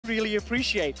really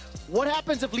appreciate. What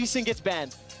happens if Lee Sin gets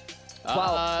banned?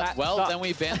 Well, then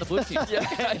we ban the blue team.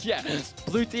 yeah.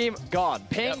 Blue team gone.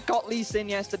 Pink got Lee Sin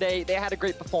yesterday. They had a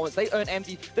great performance. They earned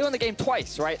MD. They won the game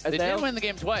twice, right? They did win the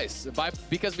game twice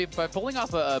because by pulling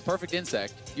off a perfect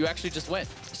insect, you actually just win.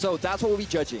 So that's what we'll be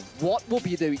judging. What will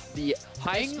be the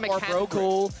highest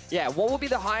mechanical? Yeah. What will be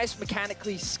the highest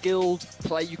mechanically skilled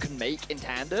play you can make in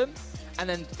tandem? And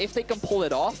then if they can pull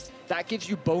it off, that gives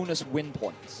you bonus win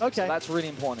points. Okay. So that's really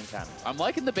important in tandem. I'm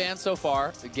liking the ban so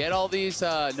far. Get all these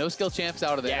no-skill champs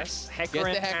out of there. Yes. Get the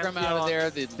Hecarim out of there.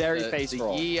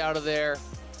 The E out of there.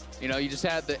 You know, you just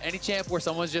had any champ where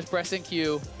someone's just pressing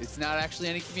Q. It's not actually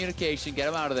any communication. Get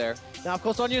them out of there. Now, of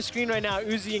course, on your screen right now,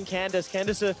 Uzi and Candice.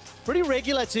 Candice are pretty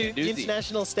regular to the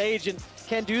international stage, and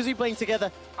Canduzi playing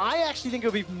together. I actually think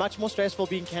it would be much more stressful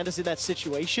being Candice in that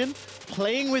situation.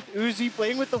 Playing with Uzi,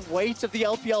 playing with the weight of the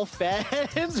LPL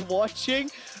fans,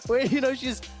 watching, where, you know,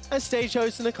 she's a stage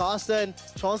host and a caster and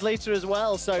translator as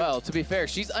well. So, well, to be fair,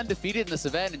 she's undefeated in this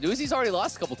event, and Uzi's already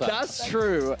lost a couple times. That's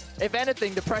true. If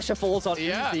anything, the pressure falls on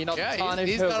Uzi, not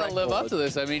he's got to live up to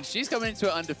this. I mean, she's coming into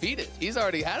it undefeated. He's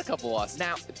already had a couple losses.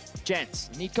 Now, gents,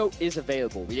 Nico is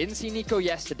available. We didn't see Nico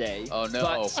yesterday. Oh, no.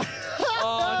 But...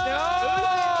 oh,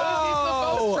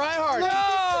 no! Tryhard.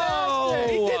 No!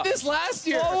 He did this last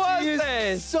year. What was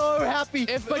this? So happy.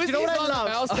 But you know what I love?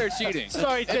 The mouse, they're cheating.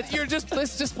 Sorry, you're just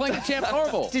playing the champ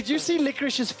normal. Did you see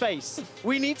Licorice's face?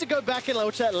 We need to go back and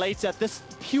watch that later. This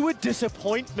pure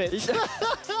disappointment. This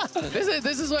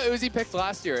is what Uzi picked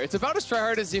last year. It's about as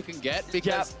tryhard as you can get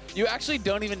because you actually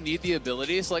don't even need the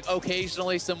abilities. Like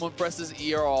occasionally someone presses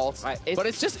E or Alt, but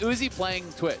it's just Uzi playing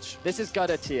Twitch. This is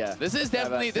gutter tier. This is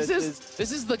definitely this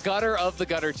is the gutter of the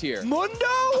gutter tier. Mundo.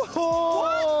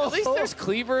 What? At least there's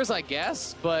cleavers, I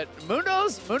guess, but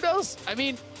Mundo's. I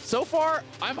mean, so far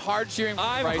I'm hard cheering.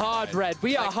 I'm hard red.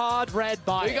 We are hard red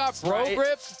bias. We got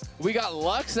Brogrip. We got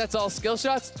Lux. That's all skill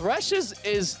shots. Thresh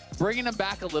is bringing him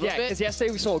back a little bit. Yeah, because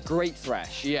yesterday we saw a great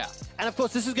Thresh. Yeah. And of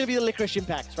course, this is going to be the Licorice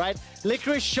impact, right?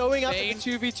 Licorice showing up in the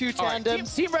 2v2 tandem. Right,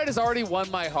 Team Red has already won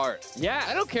my heart. Yeah.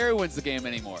 I don't care who wins the game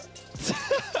anymore.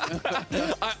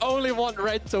 I only want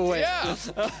red to win. Yeah.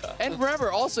 And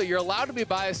remember, also, you're allowed to be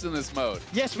biased in this mode.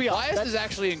 Yes, we are. Bias is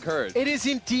actually encouraged. It is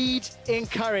indeed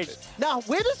encouraged. Now,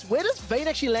 where does Vayne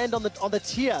actually land on the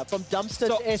tier from dumpster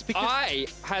to S? Because I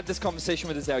had this conversation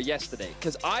with Azale yesterday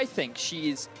because I think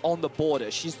she's on the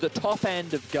border. She's the top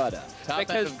end of gutter. Top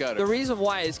end of gutter. The reason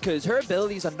why is because her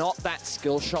abilities are not that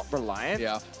skill shot reliant.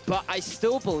 Yeah. But I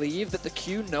still believe that the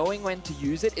Q, knowing when to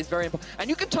use it, is very important. And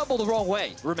you can tumble the wrong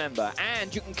way, remember,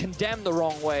 and you can condemn the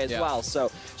wrong way as well.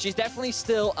 So she's definitely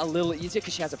still a little easier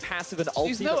because she has a passive and ulti.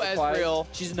 She's no Ezreal.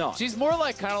 She's not. She's more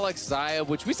like kind of like Seiya,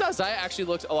 which we saw Seiya actually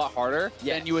looked a lot harder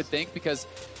than you would think because.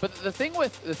 But the thing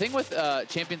with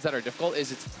champions that are difficult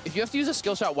is if you have to use a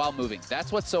skill shot while moving,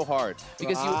 that's what's so hard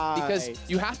because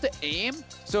you have to aim.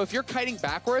 So if you're kiting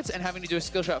backwards and having to do a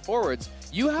skill shot forwards,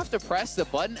 you have to press the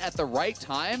button at the right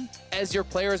time as your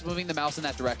player is moving the mouse in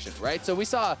that direction, right? So we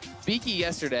saw Beaky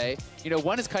yesterday, you know,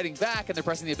 one is kiting back and they're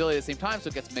pressing the ability at the same time, so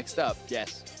it gets mixed up.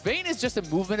 Yes. Vayne is just a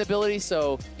movement ability,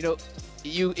 so, you know,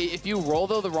 if you roll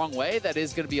though the wrong way, that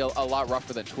is going to be a lot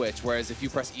rougher than Twitch, whereas if you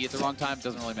press E at the wrong time, it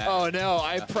doesn't really matter. Oh no,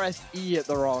 I pressed E at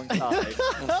the wrong time.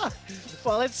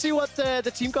 Well, let's see what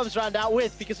the team comes round out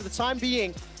with, because for the time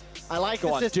being, I like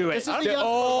this. Do it. This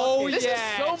is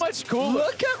so much cooler.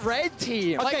 Look at red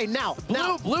team. Okay, now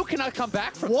Blue cannot come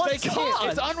back from this.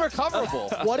 It's unrecoverable.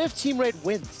 What if Team Red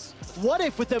wins? What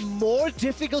if, with a more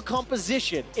difficult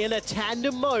composition in a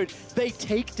tandem mode, they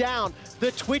take down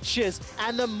the Twitches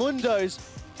and the Mundos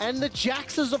and the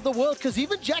Jaxes of the world? Because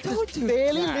even Jax is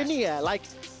fairly linear, like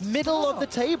middle of the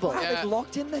table. Wow, they've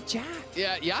locked in the Jax.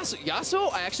 Yeah,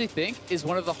 Yasuo, I actually think, is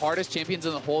one of the hardest champions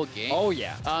in the whole game. Oh,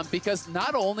 yeah. Because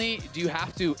not only do you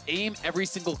have to aim every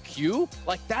single Q,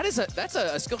 like that's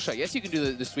a skill shot. Yes, you can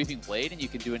do the sweeping blade and you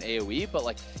can do an AoE, but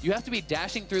like you have to be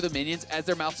dashing through the minions as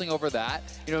they're mousing over that,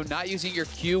 you know, not using your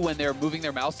Q when they're moving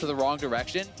their mouse to the wrong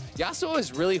direction. Yasuo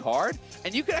is really hard,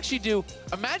 and you could actually do,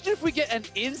 imagine if we get an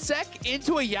Insect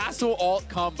into a Yasuo ult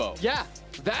combo. Yeah.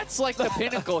 That's like the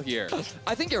pinnacle here.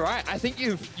 I think you're right. I think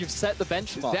you've set the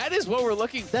benchmark. That is what we're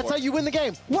looking for. That's how you win the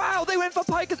game. Wow, they went for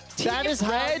Pyke. That is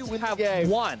how you win the game.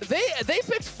 Won. They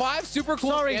picked 5 super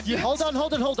cool champions.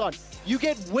 Hold on. You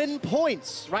get win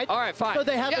points, right? All right, fine. So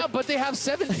they have but they have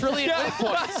 7 trillion win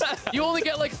points. You only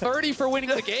get like 30 for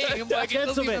winning the game. Like, it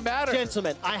doesn't even matter.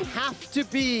 Gentlemen, I have to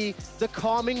be the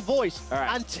calming voice. All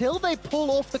right. Until they pull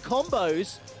off the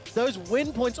combos, those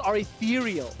win points are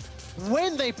ethereal.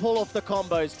 When they pull off the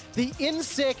combos, the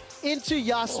Insect into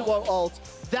Yasuo ult,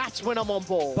 that's when I'm on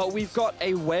board. But we've got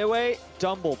a Weiwei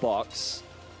DumbleDoge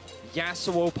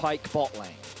Yasuo Pyke bot lane.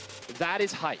 That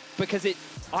is hype, because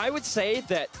I would say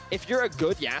that if you're a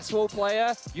good Yasuo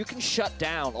player, you can shut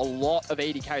down a lot of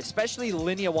AD carries, especially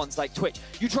linear ones like Twitch.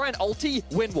 You try an ulti,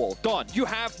 win wall, gone. You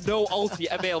have no ulti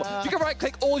available. You can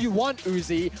right-click all you want,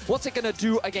 Uzi. What's it going to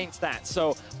do against that?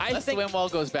 So I think the win wall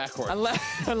goes backwards.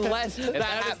 Unless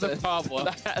that is the problem,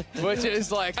 which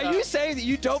is like... Are you saying that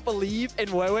you don't believe in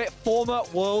Wewe, former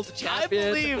world champion?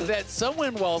 I believe that some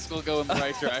win walls will go in the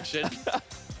right direction.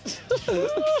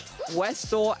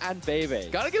 westdoor and Bebe.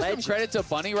 Gotta give some credit to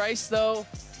BunnyRice, though.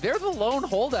 They're the lone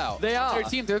holdout. They are. On their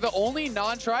team. They're the only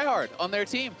non-tryhard on their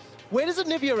team. Where does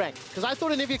Anivia rank? Because I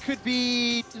thought Anivia could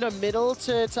be, middle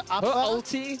to upper. Her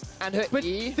ulti and her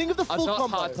E think of the full are not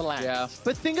combo. hard to land. Yeah.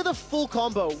 But think of the full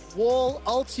combo. Wall,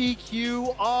 ulti,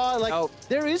 Q, R.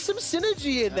 There is some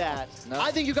synergy in that. No.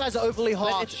 I think you guys are overly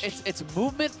harsh. It's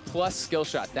movement plus skill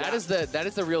shot. That is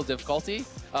the real difficulty.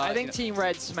 I think Team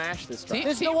Red smashed this round.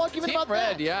 There's no argument about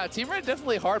Red, that. yeah. Team Red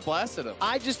definitely hard blasted him.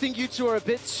 I just think you two are a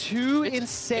bit too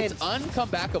incensed. It's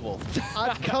uncomebackable.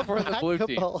 For the blue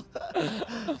team.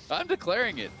 I'm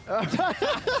declaring it.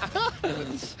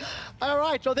 All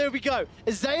right, well, there we go.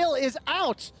 Zale is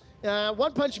out.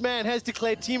 One Punch Man has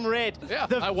declared Team Red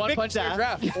I one-punched their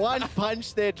draft. One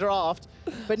punch their draft.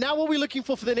 But now what we're looking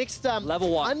for the next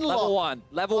level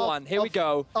one. Here we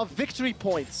go. Of victory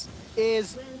points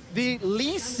is the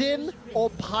Lee Sin or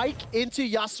Pyke into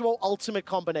Yasuo ultimate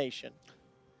combination.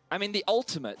 I mean, the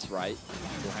ultimate, right?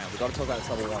 We got to talk about this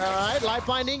level 1. All right, Light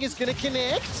Binding is going to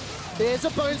connect. There's a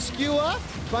Bone Skewer.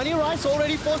 BunnyRice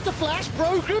already forced a flash.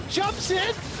 Brogrip jumps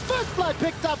in. First blood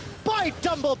picked up by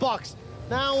DumbleDoge.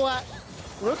 Now,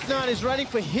 RookNan is running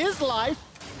for his life.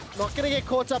 Not going to get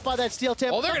caught up by that steel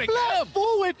temple. Oh, they're going to get him.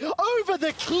 Forward over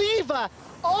the cleaver.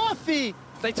 Arthy.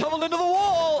 They tumbled into the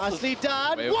wall. Nicely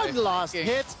done. One last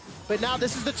hit. But now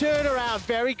this is the turnaround.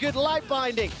 Very good Light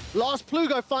Binding.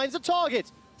 lastPlugo finds a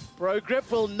target. Brogrip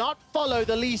will not follow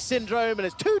the Lee syndrome, and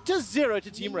it's 2-0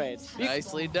 to Team Red.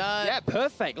 Nicely done. Yeah,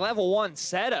 perfect. Level 1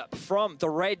 setup from the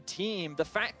Red team. The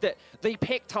fact that they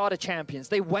picked harder champions,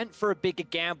 they went for a bigger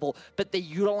gamble, but they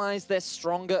utilized their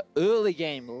stronger early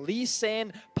game. Lee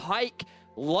Sin, Pyke,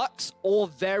 Lux, all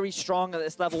very strong at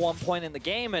this level 1 point in the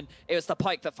game, and it was the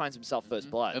Pyke that finds himself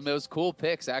first blood. And those cool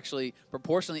picks actually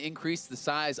proportionally increased the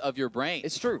size of your brain.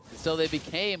 It's true. So they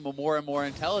became more and more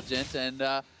intelligent, and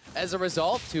as a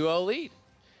result, 2-0 lead.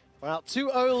 Well,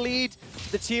 2-0 lead,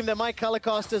 the team that my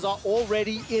Colorcasters are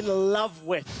already in love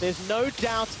with. There's no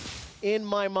doubt in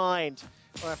my mind.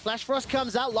 All right, Flash Frost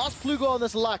comes out, lastPlugo on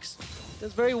this Lux.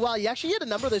 Does very well. He actually hit a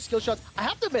number of those skill shots. I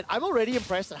have to admit, I'm already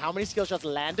impressed at how many skill shots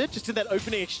landed just in that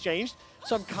opening exchange.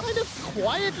 So I'm kind of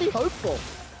quietly hopeful.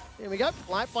 Here we go.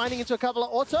 Light Binding into a couple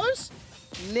of autos.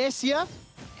 Nessya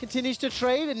continues to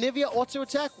trade. Anivia auto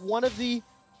attack, one of the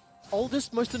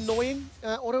oldest, most annoying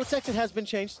auto attacks. It has been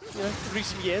changed in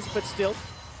recent years, but still,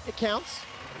 it counts.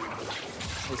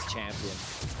 His champion.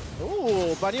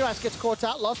 Ooh, BunnyRice gets caught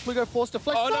out. lastPlugo forced to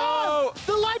flex. Oh no!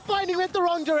 The Light Binding went the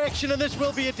wrong direction, and this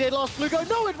will be a dead lastPlugo.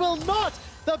 No, it will not!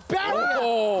 The barrier!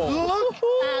 Oh. Look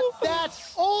at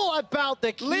that! All about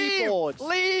the keyboard.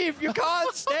 Leave! You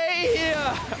can't stay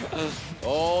here!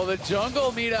 Oh, the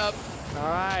jungle meetup. All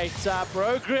right,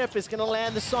 Brogrip is going to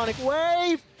land the Sonic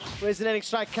Wave. Resonating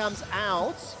Strike comes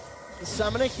out. The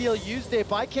Summoner Heal used there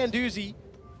by Canduzi.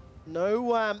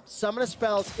 No Summoner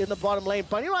spells in the bottom lane.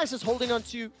 BunnyRice is holding on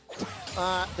to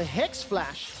the Hex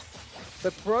Flash.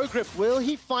 But Brogrip, will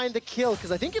he find the kill?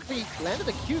 Because I think if he landed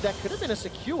the Q, that could have been a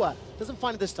secure. Doesn't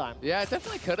find it this time. Yeah, it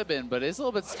definitely could have been, but it's a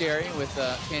little bit scary with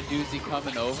Canduzi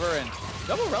coming over and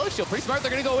double relish shield. Pretty smart.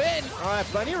 They're going to go in. All right,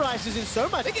 BunnyRice is in so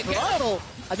much trouble.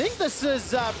 I think this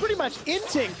is pretty much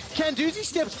inting. Canduzi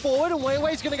steps forward, and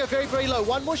Weiwei's going to go very, very low.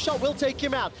 One more shot will take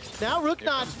him out. Now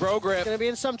RookNan is going to be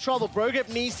in some trouble. Brogrip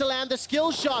needs to land the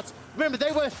skill shots. Remember,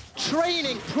 they were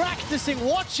training, practicing,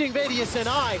 watching Vedius and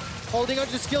I. Holding on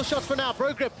to the skill shots for now.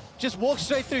 Brogrip just walks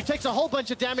straight through, takes a whole bunch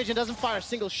of damage and doesn't fire a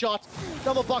single shot.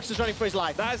 DoubleDoge is running for his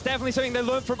life. That's definitely something they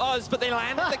learned from us, but they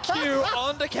landed the Q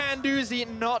onto Canduzi,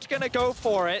 not going to go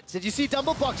for it. Did you see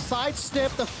DoubleDoge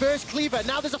sidestep the first cleaver?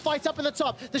 Now there's a fight up in the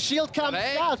top. The shield comes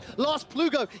out.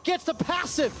 lastPlugo gets the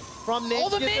passive from Ness. All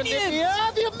the minions!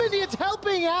 Yeah, the minions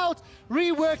helping out.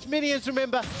 Reworked minions,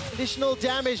 remember. Additional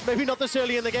damage, maybe not this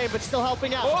early in the game, but still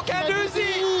helping out. Oh,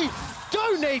 Canduzi!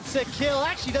 Donates a kill.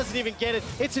 Actually doesn't even get it.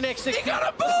 It's an extra. He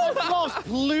got a boom!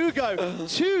 lastPlugo,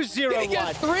 2-0-1. He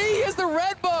gets 3. He has the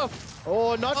red buff.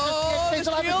 Oh, not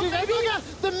just the shield,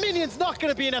 the minion's not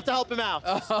going to be enough to help him out.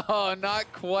 Oh,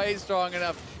 not quite strong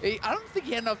enough. I don't think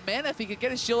he had enough mana. If he could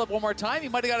get his shield up one more time, he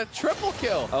might have got a triple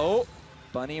kill. Oh.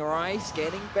 BunnyRice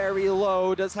getting very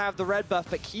low, does have the red buff,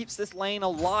 but keeps this lane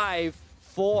alive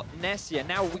for Nessya.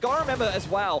 Now, we gotta remember as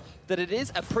well that it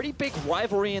is a pretty big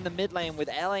rivalry in the mid lane with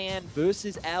LAN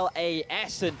versus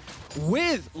LAS, and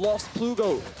with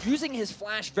lastPlugo using his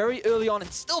flash very early on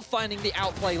and still finding the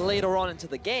outplay later on into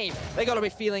the game, they gotta be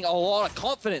feeling a lot of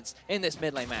confidence in this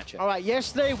mid lane matchup. All right,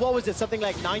 yesterday, what was it? Something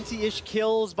like 90-ish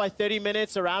kills by 30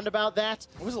 minutes, around about that.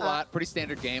 It was a lot. Pretty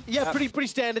standard game. Yeah, pretty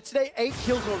standard. Today, 8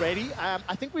 kills already.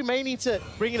 I think we may need to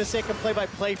bring in a second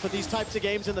play-by-play for these types of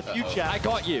games in the future. I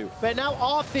got you. But now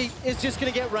Arthy is just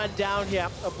going to get run down here.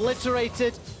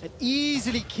 Obliterated and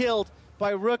easily killed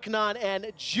by RookNan and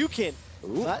Jukin.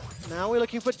 Ooh. But now we're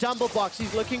looking for DumbleDoge.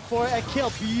 He's looking for a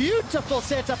kill. Beautiful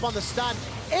setup on the stun.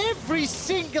 Every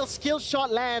single skill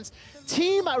shot lands.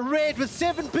 Team Red with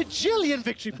 7 bajillion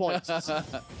victory points.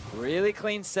 Really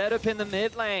clean setup in the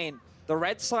mid lane. The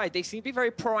red side, they seem to be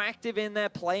very proactive in their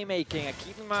playmaking. I'm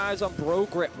keeping my eyes on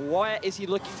Brogrip. What is he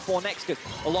looking for next? Because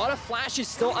a lot of flash is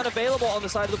still unavailable on the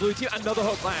side of the blue team. Another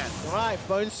hook land. All right,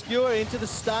 Bone Skewer into the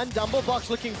stun. DumbleDoge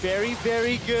looking very,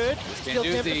 very good. Skill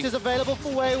temperatures available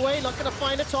for Wei. Not going to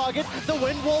find a target. The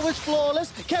wind wall was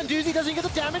flawless. Canduzi doesn't get the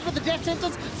damage, but the death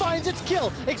sentence finds its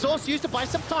kill. Exhaust used to buy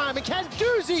some time, and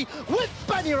Canduzi with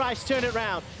BunnyRice turn it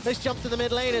round. Let's jump to the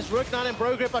mid lane as RookNan and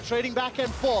Brogrip are trading back and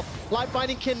forth. Light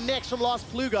Binding connects from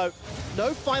lastPlugo.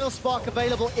 No final spark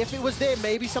available. If it was there,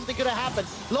 maybe something could have happened.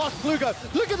 lastPlugo,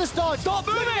 look at the start. Stop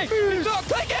moving! Stop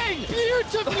clicking!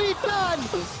 Beautifully done!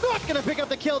 Not going to pick up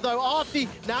the kill, though. Arthy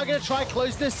now going to try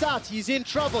close this out. He's in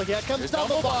trouble. Here comes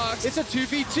DumbleDoge. It's a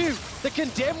 2v2. The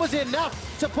condemn was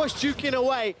enough to push Jukin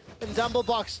away. And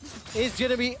DumbleDoge is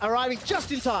going to be arriving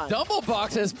just in time.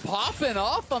 DumbleDoge is popping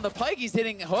off on the pike. He's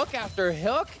hitting hook after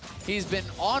hook. He's been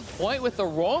on point with the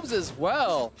roams as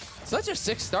well. Such a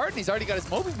sick start, and he's already got his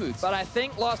Moby boots. But I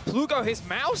think lastPlugo, his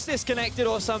mouse disconnected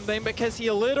or something, because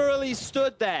he literally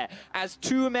stood there as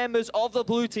 2 members of the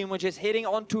blue team were just hitting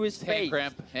onto his face.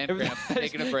 Hand cramp,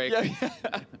 taking a break.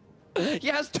 He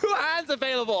has 2 hands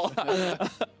available.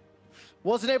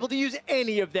 Wasn't able to use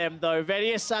any of them, though.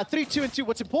 Various 3, 2, and 2.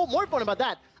 What's important, more important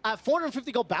about that,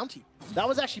 450 gold bounty. That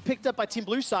was actually picked up by Team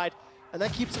Blue side, and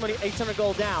that keeps somebody 800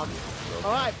 gold down.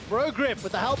 All right, Brogrip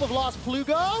with the help of lastPlugo,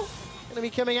 going to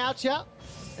be coming out here.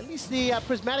 At least the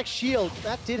prismatic shield,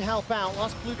 that did help out.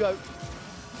 lastPlugo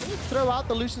throw out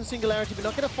the loosened singularity, but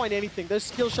not going to find anything. Those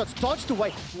skill shots dodged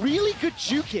away. Really good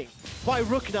juking by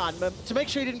RookNan to make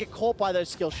sure he didn't get caught by those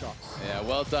skill shots. Yeah,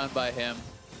 well done by him.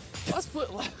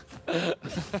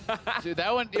 Dude,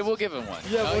 that one, we'll give him one.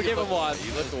 Yeah, we'll give him one.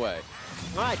 You look away.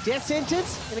 All right, death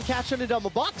sentence. Going to catch on the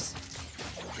DumbleDoge.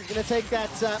 He's going to take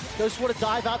that Ghost Water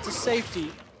dive out to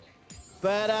safety.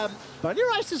 But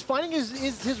BunnyRice is finding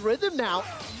his rhythm now.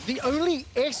 The only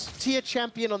S-tier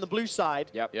champion on the blue side.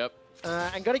 Yep.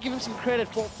 And got to give him some credit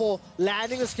for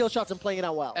landing the skill shots and playing it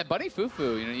out well. And Bunny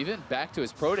FuFuu, you know, even back to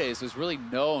his pro days, was really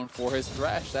known for his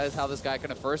Thresh. That is how this guy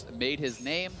kind of first made his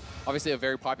name. Obviously a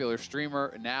very popular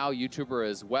streamer, now YouTuber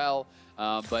as well.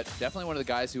 But definitely one of the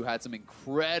guys who had some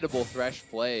incredible Thresh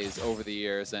plays over the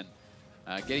years and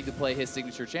getting to play his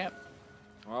signature champ.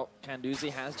 Well, Canduzi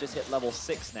has just hit level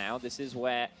 6 now. This is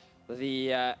where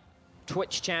the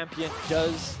Twitch champion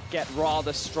does get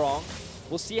rather strong.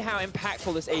 We'll see how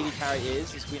impactful this AD carry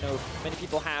is, as we know many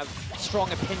people have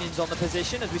strong opinions on the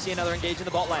position, as we see another engage in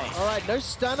the bot lane. All right, no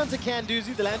stun onto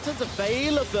Canduzi. The Lantern's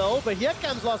available, but here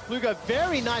comes lastPlugo.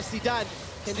 Very nicely done.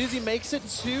 Canduzi makes it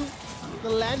to the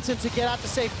Lantern to get out to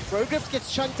safety. Brogrip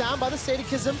gets chunked down by the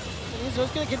Sadism, and he's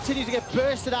just going to continue to get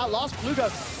bursted out.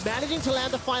 lastPlugo managing to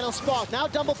land the final spark. Now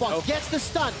DumbleDoge gets the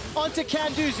stun onto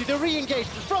Canduzi. The re-engage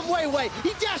from Wei.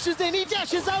 He dashes in, he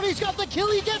dashes out, he's got the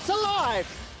kill, he gets alive.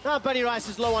 Now BunnyRice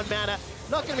is low on mana.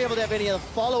 Not going to be able to have any other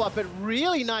follow-up, but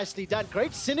really nicely done.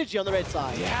 Great synergy on the red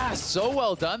side. Yeah, so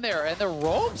well done there. And the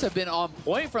roams have been on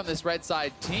point from this red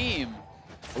side team.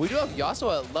 We do have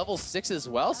Yasuo at level 6 as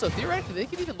well, so theoretically they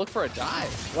can even look for a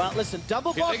dive. Well, listen,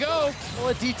 DumbleDoge. Here they go. All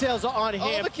the details are on him.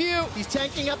 Oh, the Q. He's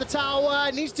tanking up the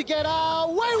tower. Needs to get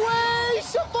out. Wei,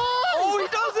 survive! Oh, he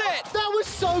does it! That was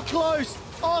so close.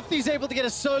 Arthy's able to get a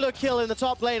solo kill in the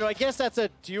top lane, or I guess that's a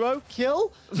duo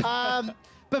kill.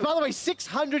 But by the way,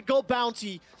 600 gold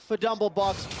bounty for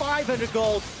DumbleDoge, 500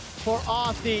 gold for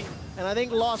Arthy, and I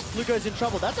think lastPlugo's in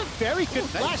trouble. That's a very good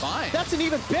flash. Nice. That's an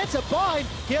even better bind.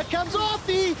 Here comes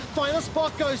Arthy. Final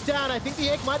spot goes down. I think the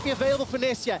egg might be available for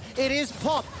Nessya. It is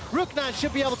pop. RookNan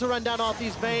should be able to run down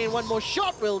Arthy's Vayne. One more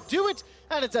shot will do it,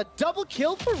 and it's a double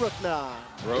kill for RookNan.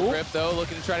 Brogrip, though,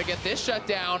 looking to try to get this shut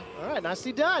down. All right,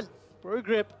 nicely done.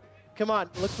 Brogrip, come on,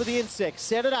 look for the insect.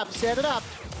 Set it up, set it up.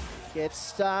 Gets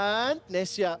stunned.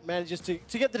 Nessya manages to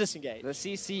get the disengage. The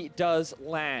CC does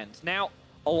land. Now,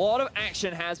 a lot of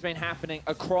action has been happening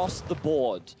across the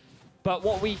board. But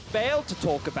what we failed to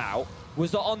talk about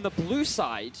was that on the blue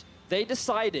side, they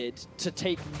decided to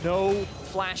take no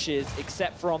flashes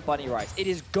except for on BunnyRice. It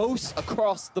is ghosts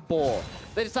across the board.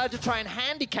 They decided to try and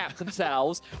handicap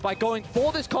themselves by going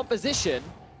for this composition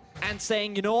and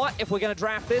saying, you know what, if we're going to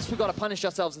draft this, we've got to punish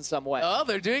ourselves in some way. Oh,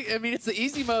 they're doing, I mean, it's the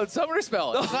easy mode summoner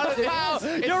spell. It's not a,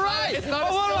 You're right. It's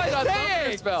not a what am I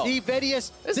summoner spell. See,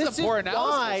 Vedius, this is a poor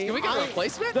analysis. Can we get a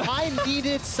replacement? I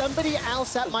needed somebody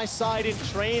else at my side in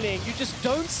training. You just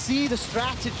don't see the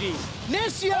strategy.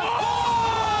 Nessya!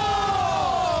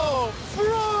 Oh!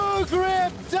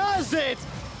 Brogrip does it!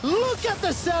 Look at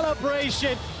the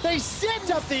celebration. They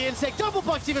set up the insect.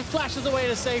 DumbleDoge even flashes away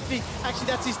to safety. Actually,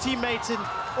 that's his teammates, and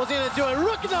what's he gonna do?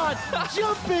 RookNan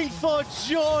jumping for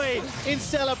joy in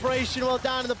celebration while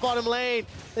down in the bottom lane.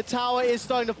 The tower is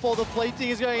starting to fall. The plating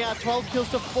is going out 12 kills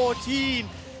to 14.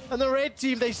 And the red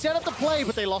team, they set up the play,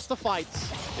 but they lost the fights.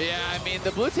 Yeah, I mean,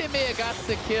 the blue team may have got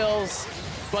the kills,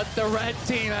 but the red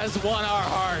team has won our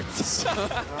hearts.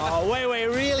 Oh, wait,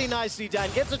 really nicely done.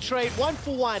 Gets a trade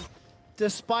 1-for-1.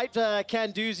 Despite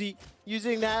Canduzi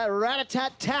using that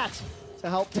rat-a-tat-tat to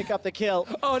help pick up the kill.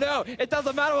 Oh no, it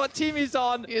doesn't matter what team he's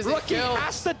on. Rookie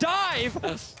has to dive.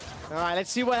 All right, let's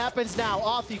see what happens now.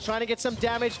 Arthy trying to get some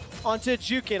damage onto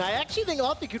Jukin. I actually think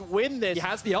Arthy could win this. He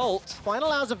has the ult.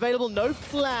 Final hours available, no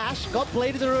flash. Got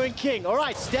Blade of the Ruined King. All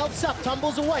right, stealths up,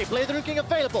 tumbles away. Blade of the Ruined King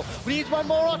available. We need one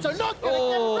more auto. Not gonna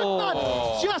get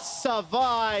RookNan. Just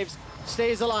survives.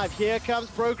 Stays alive. Here comes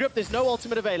Brogrip. There's no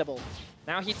ultimate available.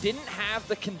 Now, he didn't have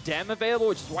the Condemn available,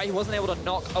 which is why he wasn't able to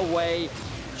knock away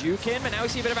Jukin, but now we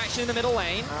see a bit of action in the middle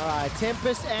lane. All right,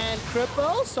 Tempest and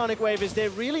Cripple. Sonic Wave is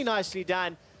there, really nicely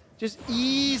done. Just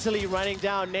easily running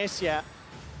down Nessya.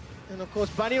 And of course,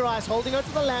 BunnyRice holding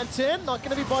onto the lantern. Not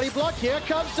going to be body blocked. Here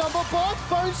comes DumbleDoge.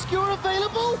 Bone Skewer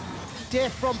available.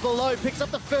 Death from below picks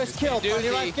up the first kill.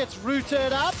 BunnyRice gets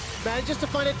rooted up. Manages to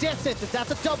find a death sentence.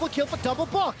 That's a double kill for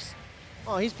DumbleDoge.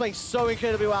 Oh, he's playing so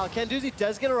incredibly well. Canduzi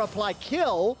does get a reply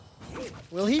kill.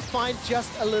 Will he find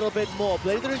just a little bit more?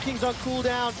 Blade of the Ruined King's on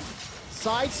cooldown.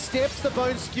 Sidesteps the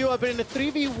Bone Skewer, but in a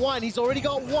 3v1, he's already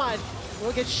got one.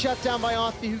 Will get shut down by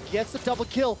Arthy, who gets the double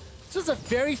kill. This is a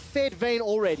very fed Vayne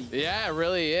already. Yeah, it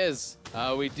really is.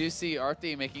 We do see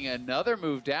Arthy making another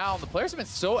move down. The players have been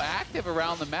so active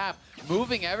around the map,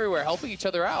 moving everywhere, helping each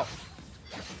other out.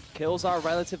 Kills are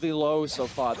relatively low so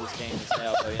far this game.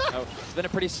 It's been a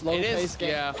pretty slow-paced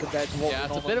game compared to what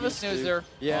it's a bit of a snoozer.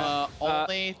 Yeah.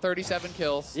 Only 37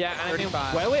 kills. Yeah, and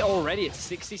 35. I mean, we're already at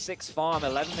 66 farm,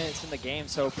 11 minutes in the game,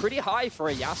 so pretty high for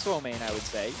a Yasuo main, I would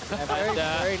say.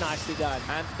 Very nicely done.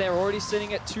 And they're already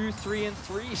sitting at 2, 3, and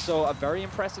 3, so a very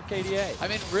impressive KDA. I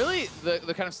mean, really,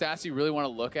 the kind of stats you really want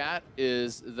to look at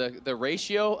is the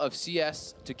ratio of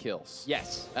CS to kills.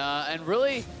 Yes. And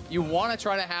really, you want to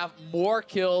try to have more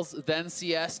kills than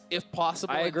CS, if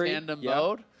possible, in tandem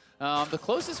mode. The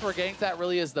closest we're getting to that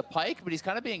really is the Pike, but he's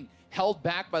kind of being held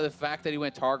back by the fact that he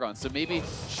went Targon. So maybe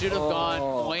should have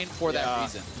gone Vayne for that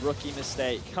reason. Rookie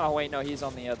mistake. Oh, wait, no, he's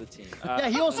on the other team. Yeah,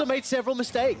 he also made several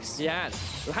mistakes. Yeah.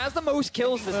 Who has the most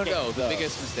kills this game? No, the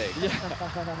biggest mistake.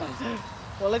 Yeah.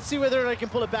 Well, let's see whether I can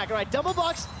pull it back. All right,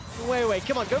 DumbleDoge. Wait.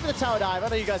 Come on, go for the tower dive. I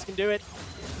know you guys can do it.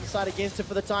 Decide against it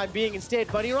for the time being. Instead,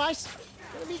 BunnyRice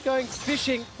going to be going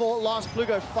fishing for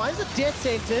lastPlugo. Finds a death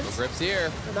sentence. Brogrip's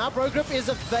here. And now Brogrip is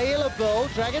available.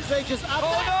 Dragon's Rage is up.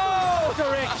 Oh, no!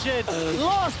 Direction.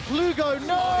 lastPlugo,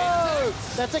 no!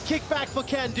 That's a kickback for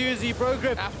Canduzi.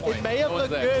 Brogrip, it may have looked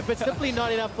good, but simply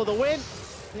not enough for the win.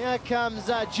 Here comes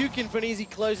Jukin for an easy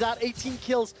closeout. 18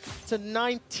 kills to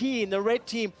 19. The red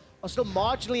team are still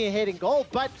marginally ahead in gold,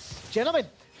 but gentlemen,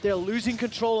 they're losing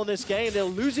control on this game. They're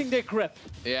losing their grip.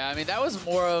 Yeah, I mean, that was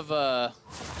more of a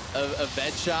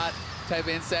bed shot type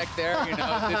insect there. You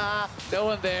know, no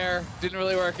one there. Didn't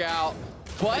really work out.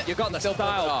 But you got the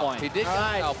style point. He did get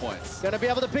the style points. Gonna be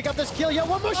able to pick up this kill. Yeah,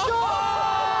 one more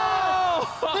shot!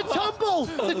 The tumble!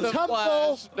 The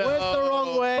tumble went the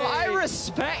wrong way. But I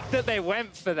respect that they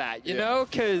went for that, you know,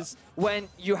 because when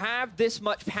you have this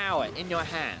much power in your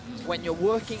hands, when you're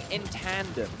working in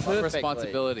tandem perfectly.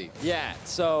 Responsibility. Yeah,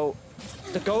 so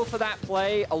to go for that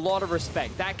play, a lot of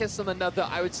respect. That gets them another,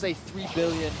 I would say, 3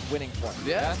 billion winning points.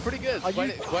 Yeah, that's pretty good.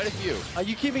 Quite a few. Are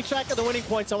you keeping track of the winning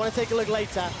points? I want to take a look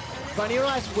later.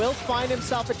 BunnyRice will find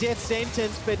himself a death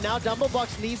sentence, but now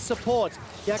DumbleDoge needs support.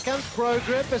 Here comes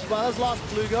Brogrip as well as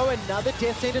lastPlugo. Another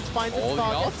death sentence finds its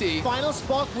target. Final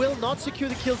Spark will not secure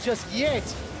the kill just yet.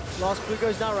 lastPlugo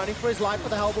is now running for his life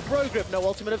with the help of Brogrip. No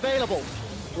ultimate available.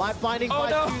 Life binding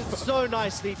by two, so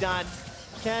nicely done.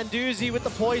 Canduzi with the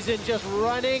poison just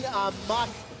running amok.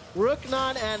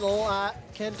 RookNan and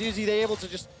Canduzi, they're able to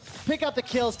just pick up the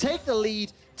kills, take the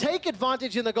lead, take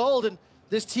advantage in the gold, and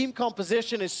this team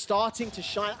composition is starting to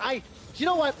shine. You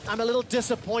know what? I'm a little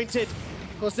disappointed.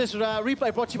 Of course, this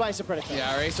replay brought to you by Acer Predator.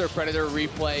 Yeah, Racer Predator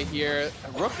replay here.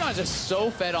 RookNan just so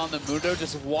fed on the Mundo,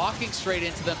 just walking straight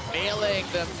into them, meleeing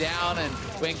them down, and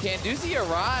when Canduzi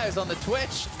arrives on the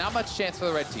Twitch, not much chance for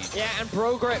the red team. Yeah, and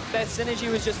Brogrip, their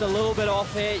synergy was just a little bit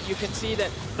off here. You can see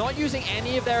that not using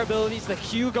any of their abilities, the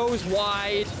Q goes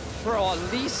wide for a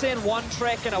Lee Sin one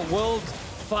trick and a world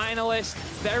finalist.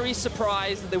 Very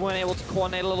surprised that they weren't able to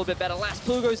coordinate a little bit better.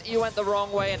 lastPlugo's E went the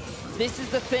wrong way, and this is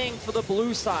the thing for the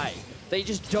blue side. They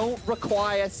just don't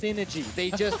require synergy.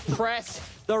 They just press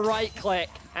the right click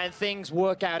and things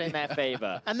work out in their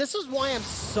favor. And this is why I'm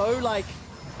so like,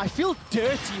 I feel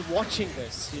dirty watching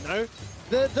this, you know?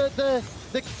 The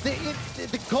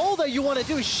goal that you want to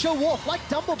do is show off, like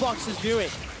DumbleDoge is doing.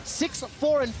 6,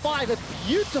 4, and 5, a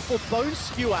beautiful bone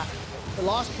skewer. The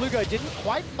lastPlugo didn't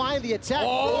quite find the attack.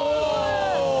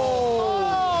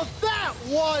 Oh, that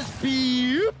was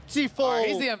beautiful. Oh,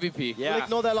 he's the MVP. Yeah. We'll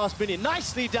ignore that last minion.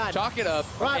 Nicely done. Chalk it up.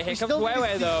 Right, here comes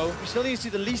Wewe, though. We still need to see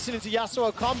the Lee Sin into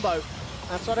Yasuo combo.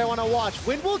 That's what I want to watch.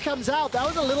 Windwall comes out. That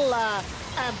was a little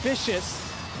ambitious.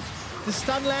 The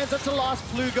stun lands onto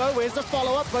lastPlugo. Where's the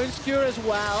follow-up? Bone Skewer as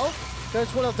well.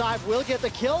 Ghost Will Dive will get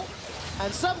the kill.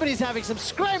 And somebody's having some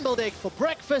scrambled egg for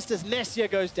breakfast as Nessya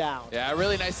goes down. Yeah,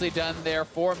 really nicely done there.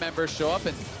 4 members show up,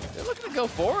 and they're looking to go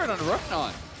forward on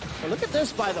RookNan. Well, look at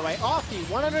this, by the way. Arthy,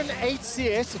 108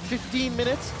 CS in 15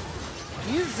 minutes.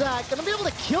 He's going to be able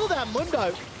to kill that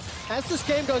Mundo as this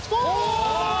game goes forward. Oh!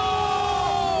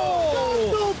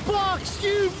 DumbleDoge,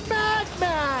 you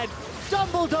madman!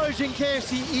 DumbleDoge and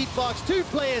KFCeatBox, 2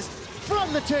 players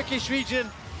from the Turkish region.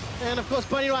 And of course,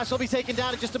 BunnyRice will be taken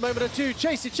down in just a moment or two.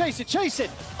 Chase it, chase it, chase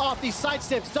it. Arthy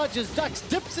sidesteps, dodges, ducks,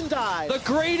 dips, and dives. The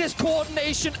greatest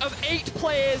coordination of 8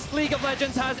 players League of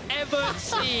Legends has ever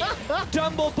seen.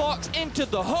 DumbleDoge into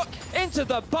the hook, into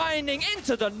the binding,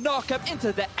 into the knockup,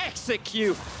 into the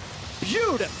execute.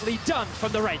 Beautifully done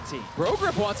from the red team.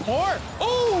 Brogrip wants more.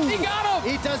 Oh, he got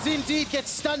him. He does indeed get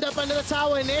stunned up under the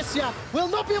tower, and Nessya will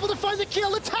not be able to find the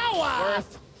kill. The tower.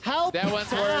 Worth. Help that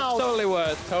one's worth. Totally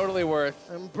worth. Totally worth.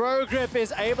 And Brogrip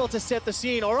is able to set the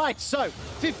scene. All right, so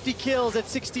 50 kills at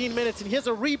 16 minutes, and here's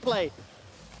a replay.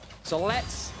 So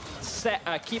let's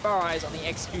keep our eyes on the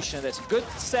execution of this. Good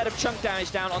set of chunk damage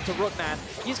down onto RookNan.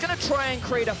 He's going to try and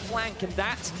create a flank, and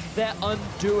that's their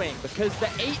undoing, because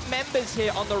the 8 members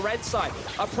here on the red side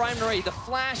are primarily the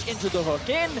flash into the hook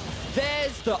in.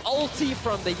 There's the ulti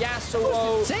from the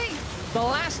Yasuo. The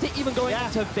last hit even going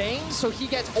into Vayne, so he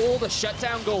gets all the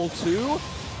shutdown gold too.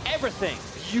 Everything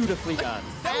beautifully done.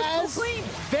 As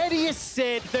Vedius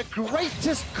said, the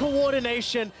greatest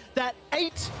coordination that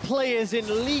 8 players in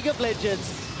League of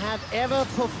Legends have ever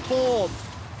performed.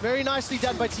 Very nicely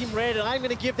done by Team Red, and I'm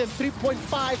going to give them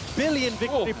 3.5 billion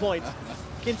victory points.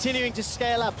 Continuing to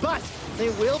scale up, but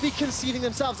they will be conceding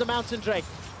themselves a Mountain Drake.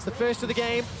 It's the first of the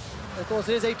game. Of course,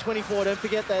 it is 8-24. Don't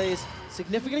forget that is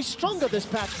significantly stronger this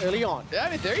patch early on. Yeah,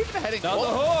 I mean, they're even heading down the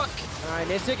hook. All right,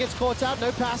 Nessya gets caught out,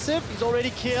 no passive. He's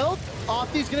already killed.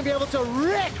 Arthy's going to be able to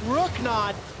wreck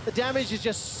RookNan. The damage is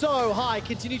just so high.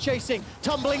 Continue chasing,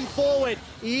 tumbling forward.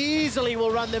 Easily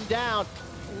will run them down.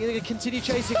 I'm going to continue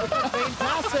chasing with that main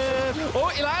passive. Oh,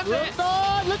 he landed it.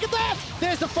 Look at that.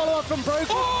 There's the follow-up from Brogrip.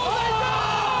 Oh,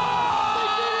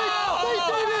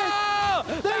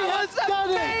 They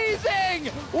done it.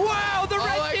 Amazing! Wow, the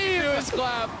red team! All I can do is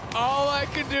clap. All I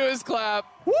can do is clap.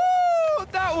 Woo!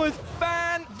 That was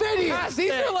fantastic!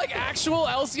 These are like actual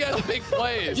LCS big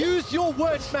plays. Use your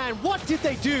words, man. What did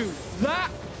they do?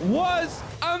 That was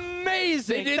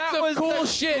amazing! They did that some was cool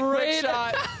shit,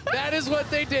 Quickshot. That is what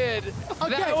they did. Okay.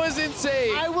 That was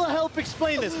insane. I will help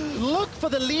explain this. Look for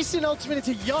the Lee Sin ultimate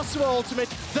into Yasuo ultimate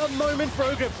the moment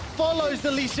Brogrip follows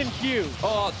the Lee Sin Q.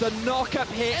 Oh, the knock-up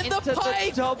hit And into the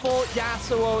double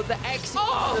Yasuo, the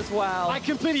execute as well. I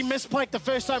completely mispiked the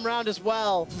first time round as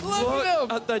well. Look at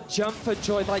him. At the jump for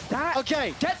joy like that.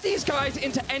 Okay. Get these guys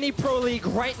into any pro league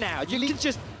right now. You can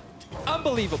just...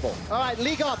 Unbelievable. All right,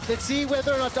 league up. Let's see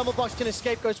whether or not DumbleDoge can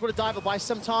escape Ghost Water Diver by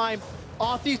some time.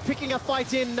 Arthy's picking a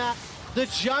fight in the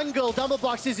jungle.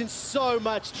 DumbleDoge is in so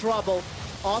much trouble.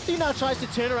 Arthy now tries to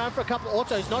turn around for a couple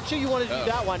autos. Not sure you want to do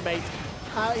that one, mate.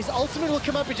 His ultimate will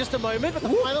come up in just a moment, but the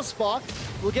final spark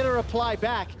will get a reply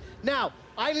back. Now,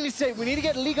 I need to say, we need to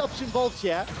get league ups involved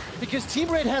here because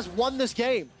Team Red has won this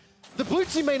game. The blue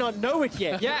team may not know it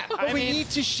yet. Yeah, but we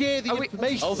need to share the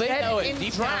information. Oh, they know it in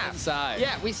deep draft. down inside.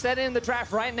 Yeah, we said it in the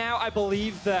draft. Right now, I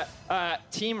believe that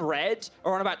Team Red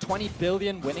are on about 20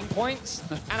 billion winning points,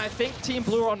 and I think Team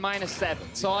Blue are on -7.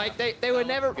 So like they were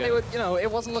never, they were, you know, it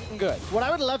wasn't looking good. What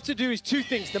I would love to do is two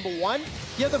things. Number one,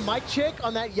 hear the mic check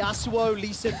on that Yasuo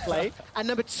Lee Sin play. And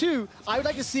number two, I would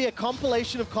like to see a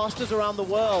compilation of casters around the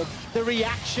world, the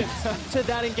reactions to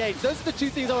that engage. Those are the two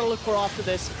things I want to look for after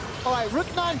this. All right,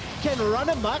 RookNan can run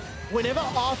amok whenever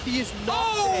Arthy is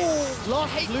not there.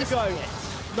 lastPlugo,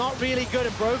 not really good,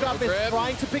 and Brogrip is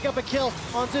trying to pick up a kill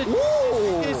onto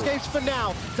escapes for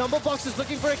now. DumbleDoge is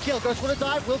looking for a kill, goes for a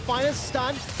dive, will find a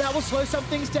stun, that will slow some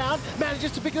things down,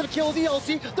 manages to pick up a kill with the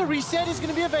ulti, the reset is going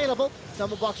to be available.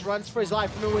 DumbleDoge runs for his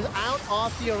life, and without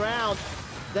Arthy around,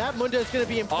 that Mundo is going to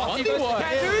be impossible.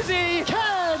 Canduzi!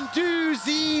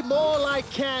 Canduzi, more like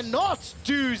cannot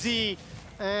doozy,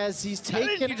 as he's taken out.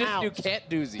 How did you just do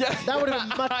Canduzi? Yeah, that would have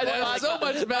been much That was so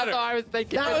much better. I was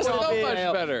thinking. That was so much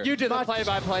better. You did the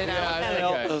play-by-play now. Yeah,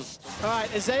 okay. All right,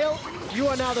 Azael, you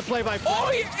are now the play-by-play. Oh,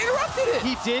 he interrupted it!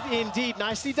 He did indeed.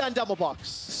 Nicely done, DoubleDoge.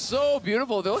 So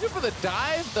beautiful. They're looking for the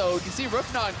dive, though. You see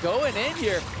RookNan going in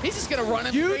here. He's just going to run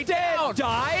him straight down.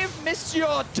 Dive, miss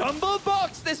your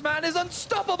DumbleDoge. This man is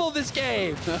unstoppable this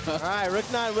game. All right,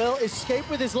 RookNan will escape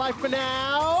with his life for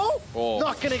now. Oh.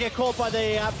 Not going to get caught by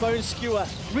the bone skewer.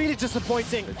 Really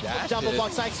disappointing.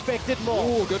 DoubleDoge, I expected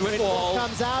more. Ooh, good windfall.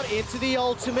 Comes out into the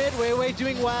ultimate. We're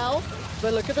doing well.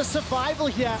 But look at the survival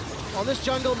here on this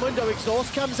jungle. Mundo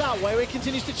exhaust comes out. Wewe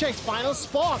continues to chase. Final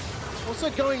spot. Also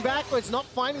going backwards, not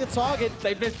finding the target.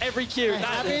 They've missed every cue. They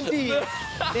have indeed.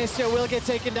 Nessya will get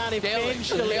taken down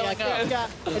eventually. I think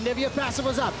Anivia passive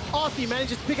was up. Arthy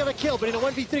manages to pick up a kill, but in a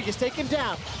 1v3 gets taken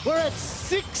down. We're at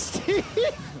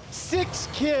 66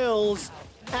 kills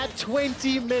at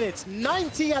 20 minutes.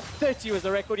 90 at 30 was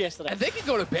the record yesterday. And they can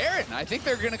go to Baron. I think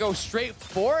they're going to go straight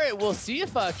for it. We'll see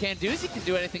if Canduzi can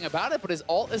do anything about it, but his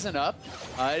ult isn't up.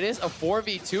 It is a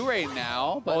 4v2 right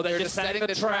now, but they're just setting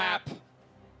the trap.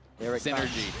 There it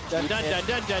Synergy. Dun, dun, dun,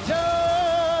 dun, dun,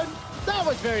 dun. That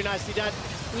was very nicely done.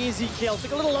 Easy kill.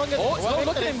 Took a little longer. Oh,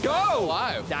 look at him go!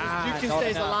 Alive. Jukin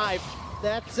stays alive.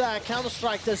 That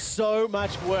Counter-Strike does so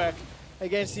much work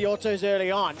against the autos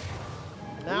early on.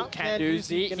 Now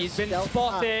Canduzi, he's been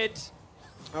spotted.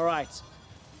 All right.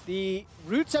 The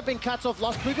routes have been cut off.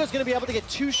 lastPlugo is going to be able to get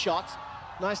 2 shots.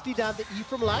 Nicely down the E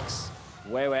from Lux.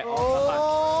 Wait.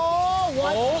 Oh,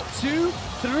 1, 2,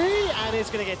 3, and it's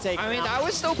going to get taken I mean, out. that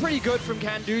was still pretty good from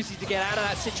Canduzi to get out of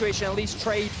that situation, at least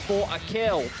trade for a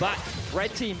kill. But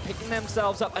Red Team picking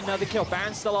themselves up another kill.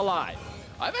 Baron's still alive.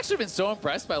 I've actually been so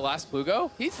impressed by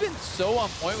lastPlugo. He's been so on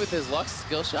point with his Lux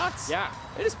skill shots. Yeah.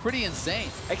 It is pretty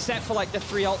insane. Except for like the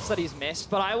 3 ults that he's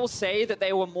missed. But I will say that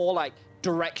they were more like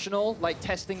directional, like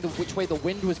testing which way the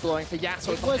wind was blowing for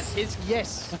Yasuo.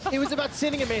 Yes. It was about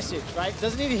sending a message, right?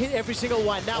 Doesn't need to hit every single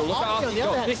one. Now, look Arthy on the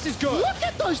other hand, this is good. Look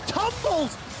at those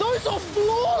tumbles. Those are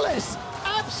flawless.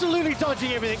 Absolutely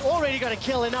dodging everything. Already got a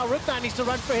kill, and now RookNan needs to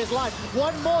run for his life.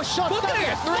 One more shot. Look at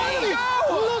it. 3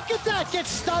 go. Look at that.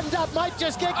 Gets stunned up. Might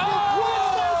just get killed.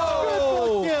 Oh!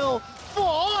 Triple kill for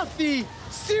Arthy.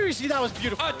 Seriously, that was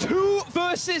beautiful. A 2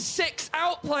 versus 6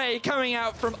 outplay coming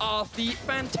out from Arthy.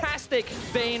 Fantastic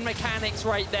Vayne mechanics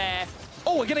right there.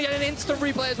 Oh, we're gonna get an instant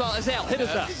replay as well. Azael, hit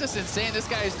us up. He's just insane. This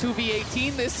guy is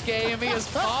 2v18 this game. He is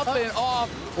popping off,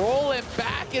 rolling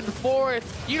back and forth.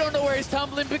 You don't know where he's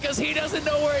tumbling because he doesn't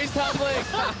know where he's tumbling.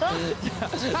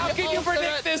 How can you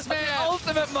predict this, man? The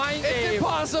ultimate mind game. It's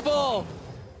impossible.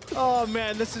 Oh,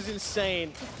 man, this is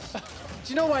insane. Do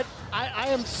you know what? I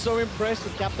am so impressed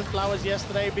with Captain Flowers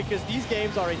yesterday because these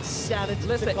games are insanity.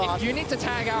 Listen, if you need to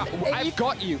tag out, I've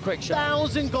got you, quick shot.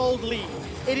 1,000 gold lead.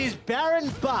 It is Baron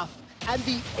buff, and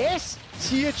the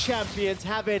S-tier champions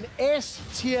have an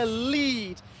S-tier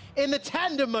lead in the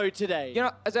tandem mode today. You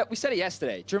know, as we said it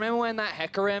yesterday. Do you remember when that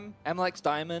Hecarim MLX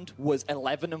Diamond was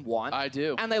 11-1? I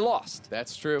do. And they lost.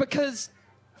 That's true. Because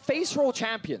face roll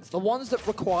champions, the ones that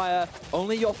require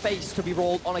only your face to be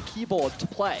rolled on a keyboard to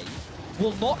play,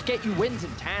 will not get you wins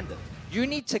in tandem. You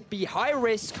need to be high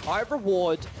risk, high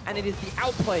reward, and it is the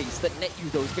outplays that net you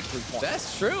those victory points.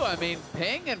 That's true. I mean,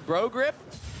 Ping and Brogrip,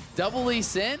 double Lee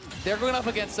Sin, they're going up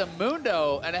against a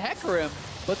Mundo and a Hecarim,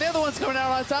 but they're the ones coming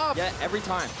out on top. Yeah, every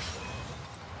time.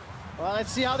 Well,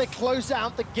 let's see how they close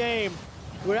out the game.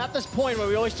 We're at this point where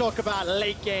we always talk about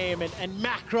late game and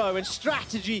macro and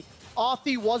strategy.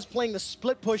 Arthy was playing the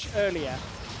split push earlier.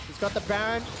 He's got the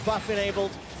Baron buff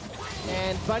enabled.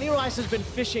 And BunnyRice has been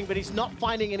fishing, but he's not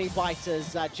finding any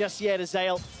biters just yet.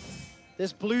 Azael,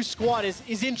 this blue squad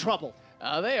is in trouble.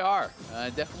 They are.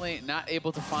 Definitely not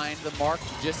able to find the mark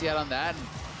just yet on that.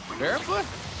 And Baron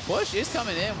push is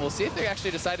coming in. We'll see if they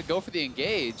actually decide to go for the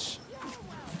engage.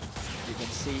 You can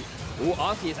see, ooh,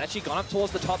 Arthy has actually gone up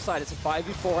towards the top side. It's a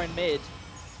 5v4 in mid.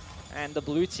 And the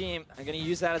blue team are going to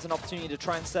use that as an opportunity to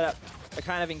try and set up a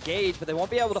kind of engage, but they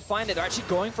won't be able to find it. They're actually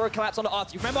going for a collapse onto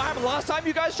Arthy. Remember what happened last time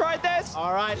you guys tried this?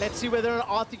 All right, let's see whether or not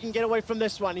Arthy can get away from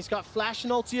this one. He's got flash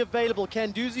and ulti available.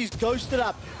 Canduzi's ghosted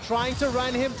up, trying to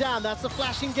run him down. That's the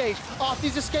flash engage.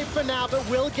 Arthy's escaped for now, but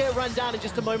will get run down in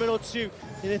just a moment or two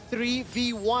in a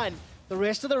 3v1. The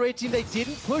rest of the red team, they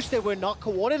didn't push. They were not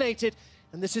coordinated,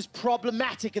 and this is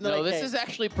problematic in the late game. No, this is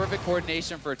actually perfect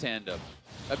coordination for Tandem.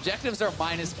 Objectives are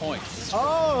minus points.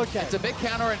 Oh, okay. It's a bit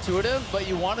counterintuitive, but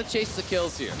you want to chase the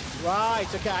kills here. Right,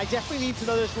 okay. I definitely need to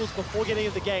know those rules before getting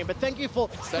into the game, but thank you for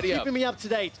keeping me up to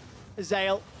date,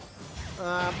 Zale.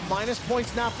 Minus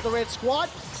points now for the red squad.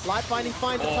 Light Binding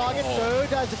finds the target, so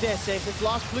does the death save. Since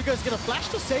lastPlugo is going to flash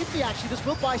to safety, actually. This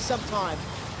will buy some time.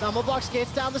 DumbleDoge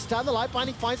gets down the stun. The Light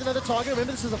Binding finds another target.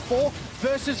 Remember, this is a 4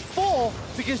 versus 4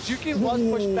 because Jukin was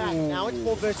pushed back. Now it's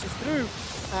 4 versus 3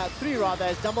 rather,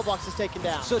 as DumbleDoge is taken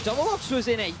down. So DumbleDoge was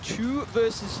in a 2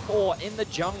 versus 4 in the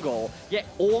jungle, yet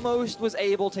almost was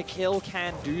able to kill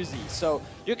Canduzi. So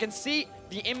you can see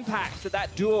the impact that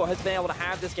that duo has been able to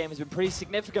have this game has been pretty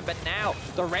significant, but now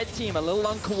the red team a little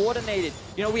uncoordinated.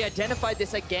 You know, we identified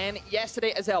this again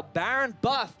yesterday as our Baron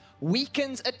buff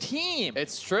weakens a team.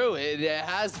 It's true. It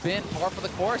has been par for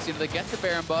the course. You know, they get the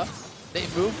Baron buff, they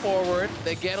move forward,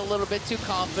 they get a little bit too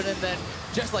confident, then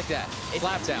just like that,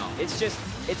 slap down. It's just,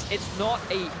 it's not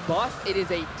a buff, it is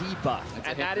a debuff.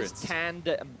 And that is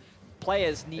Tandem.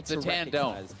 Players need to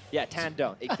recognize. Yeah,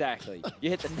 Tandem, exactly. You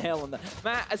hit the nail on the...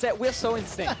 Matt, I said, we're so in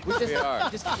sync. We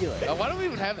just feel it. Why don't we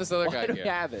even have this other guy here? Why do we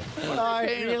have it?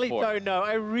 I really don't know.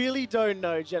 I really don't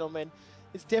know, gentlemen.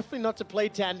 It's definitely not to play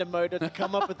tandem mode or to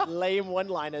come up with lame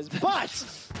one-liners, but...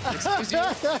 Excuse you?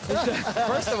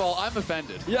 First of all, I'm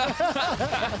offended. Yeah.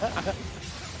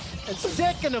 And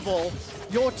second of all,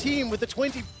 your team with the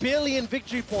 20 billion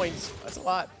victory points, that's a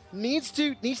lot, needs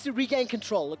to regain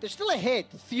control. Look, they're still ahead,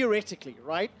 theoretically,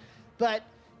 right? But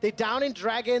they're down in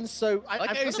dragons, so I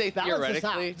like how you say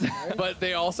theoretically, but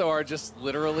they also are just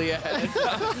literally ahead.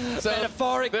 So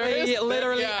metaphorically,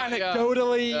 literally,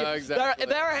 anecdotally. Exactly.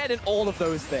 They're ahead in all of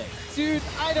those things. Dude,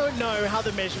 I don't know how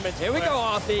the measurements Here we go,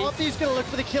 Arthy. Arthy's going to look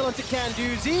for the kill onto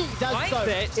Canduzi. He does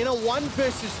so in a 1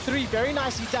 versus 3. Very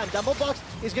nicely done. DumbleDoge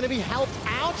is going to be helped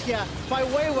out here by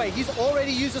Weiwei. He's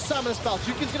already used a summon spell.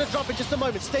 Jukin's going to drop in just a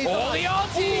moment. Stays alive. The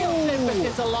ulti! Tempest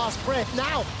gets a last breath.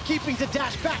 Now, keeping to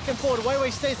dash back and forward.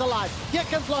 Weiwei stays alive. Here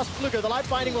comes lastPlugo. The Light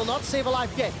Binding will not save a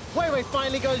life yet. Weiwei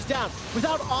finally goes down.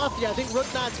 Without Arthy, I think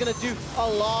RookNan's going to do a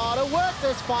lot of work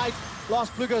this fight.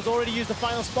 lastPlugo has already used the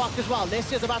final spark as well.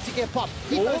 Nessya's about to get popped.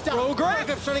 He goes down.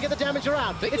 Brogrip trying to get the damage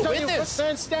around. It's only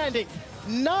RookNan standing.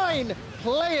 9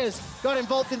 players got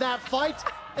involved in that fight,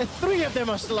 and 3 of them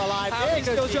are still alive.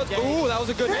 Ooh, that was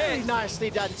a good hit. Very nicely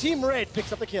done. Team Red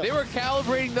picks up the kill. They were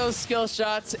calibrating those skill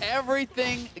shots.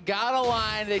 Everything got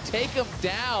aligned. They take them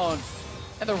down.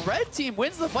 And the red team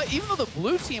wins the fight, even though the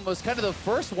blue team was kind of the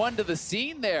first one to the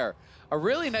scene there.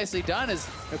 Really nicely done is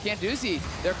Canduzi,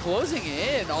 they're closing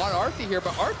in on Arthy here,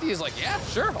 but Arthy is like, yeah,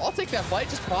 sure, I'll take that fight,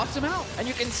 just pops him out. And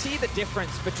you can see the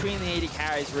difference between the 80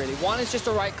 carries, really. One is just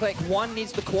a right click, one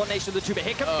needs the coordination of the two, but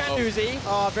here comes Canduzi.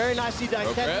 Oh, very nicely done.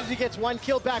 Canduzi gets 1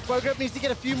 kill back. Brogrip needs to get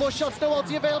a few more shots, no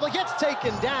ulti available, gets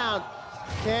taken down.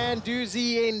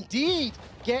 Canduzi indeed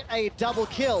get a double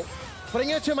kill. But I'm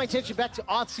going to turn my attention back to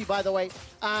Arthy, by the way.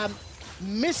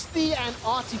 Misthy and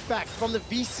Artifact from the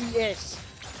VCS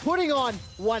putting on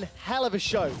one hell of a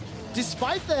show.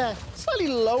 Despite the slightly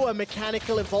lower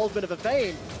mechanical involvement of a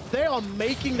Vayne, they are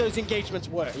making those engagements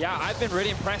work. Yeah, I've been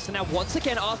really impressed. And now, once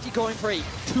again, Arthy going for a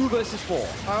 2 versus 4. All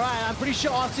right, I'm pretty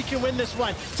sure Arthy can win this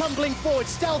one. Tumbling forward,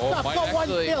 stealth up, got 1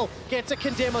 kill. Gets a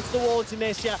condemn onto the wall into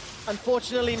Nessya.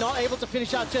 Unfortunately, not able to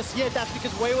finish out just yet. That's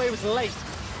because Weiwei was late.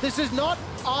 This is not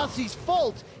Arthy's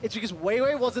fault. It's because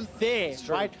Weiwei wasn't there,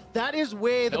 right? That is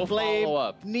where the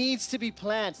blame needs to be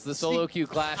planted. It's the solo queue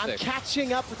classic. I'm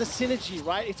catching up with the synergy,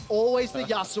 right? It's always the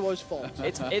Yasuo's fault.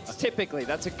 It's typically,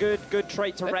 that's a good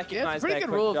trait to recognize. It's a pretty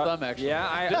good rule of thumb, actually. Yeah,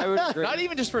 I would agree. Not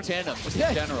even just for Tandem, just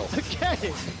in general.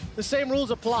 Okay, the same rules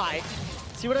apply.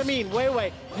 See what I mean?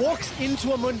 Weiwei walks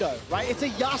into a Mundo, right? It's a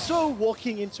Yasuo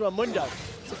walking into a Mundo.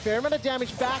 It's a fair amount of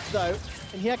damage back, though.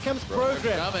 And here comes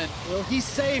Brogrip. Will he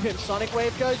save him? Sonic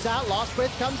Wave goes out. Last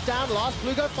breath comes down.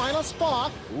 lastPlugo, final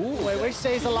spark. Weiwei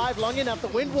stays alive long enough. The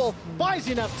Wind Wall buys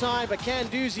enough time, but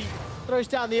Canduzi throws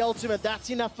down the ultimate. That's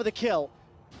enough for the kill.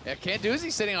 Yeah,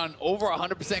 Canduzi sitting on over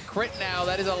 100% crit now.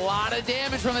 That is a lot of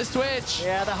damage from this Twitch.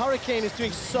 Yeah, the Hurricane is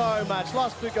doing so much.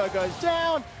 lastPlugo goes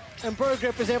down. And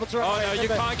Brogrip is able to run away. Oh no, you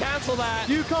can't cancel that.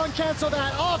 You can't cancel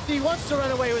that. Arthy wants to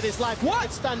run away with his life. What?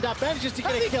 Gets stunned up, manages to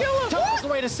get a kill. Tumbles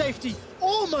away to safety.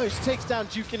 Almost takes down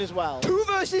Jukin as well. 2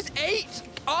 versus 8.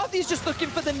 Arthy's just looking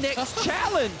for the next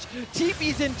challenge.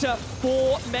 TP's into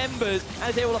 4 members and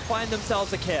is able to find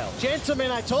themselves a kill. Gentlemen,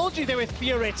 I told you they were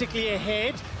theoretically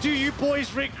ahead. Do you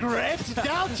boys regret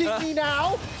doubting me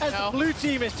now? As the blue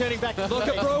team is turning back. Look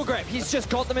at Brogrip. He's just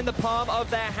got them in the palm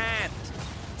of their hand.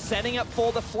 Setting up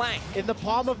for the flank. In the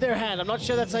palm of their hand. I'm not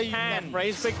sure that's how you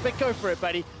phrase, but go for it,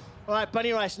 buddy. All right,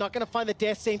 BunnyRice not going to find the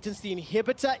death sentence. The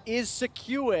inhibitor is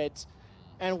secured.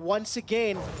 And once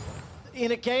again,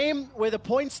 in a game where the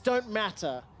points don't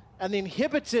matter and the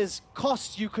inhibitors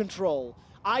cost you control,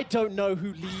 I don't know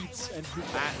who leads and who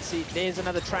doesn't. See, there's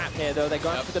another trap here, though. They're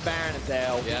going for the Baron as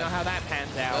well. You know how that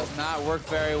pans out. Does not work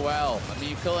very well. I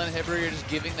mean, you kill an inhibitor, you're just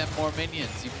giving them more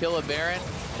minions. You kill a Baron,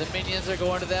 the minions are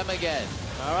going to them again.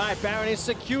 All right, Baron is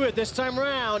secured this time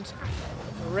round.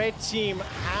 Red team,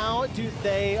 how do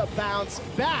they bounce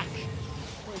back?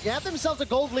 They have themselves a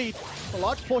gold lead for a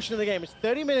large portion of the game. It's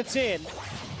 30 minutes in.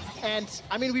 And,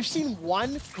 I mean, we've seen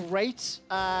one great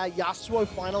Yasuo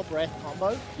Final Breath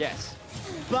combo. Yes.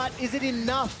 But is it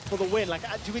enough for the win? Like,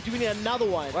 do we need another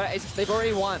one? Well, they've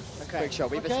already won. Okay. Quick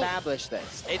shot. We've established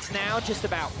this. It's now just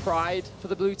about pride for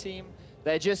the blue team.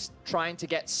 They're just trying to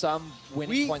get some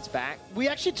winning points back. We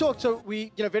actually talked to,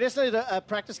 Vedas did a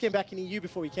practice game back in EU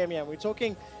before we came here. And we were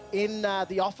talking in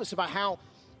the office about how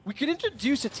we could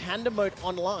introduce a tandem mode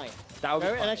online. That would be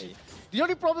and actually, the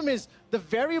only problem is the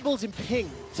variables in ping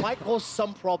might cause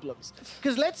some problems.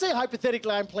 Because let's say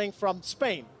hypothetically I'm playing from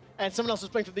Spain and someone else is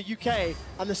playing from the UK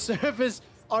and the servers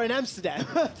are in Amsterdam.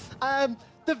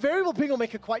 The variable ping will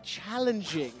make it quite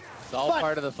challenging. It's all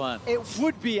part of the fun. It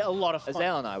would be a lot of fun.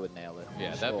 Azale and I would nail it.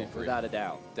 Yeah, that'd be free. Without a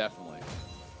doubt. Definitely.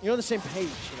 You're on the same page,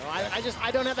 you know.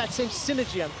 I don't have that same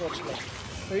synergy, unfortunately.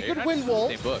 Very good win wall.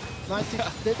 Same book.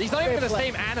 Nice. He's not even the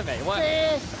same anime. What?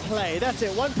 Fair play. That's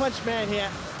it. One Punch Man here.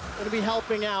 Going to be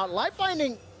helping out. Light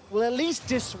Binding will at least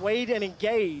dissuade and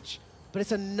engage, but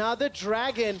it's another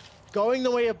dragon going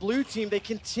the way of blue team. They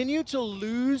continue to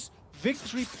lose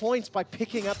victory points by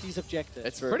picking up these objectives.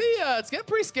 It's pretty. It's getting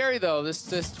pretty scary though. This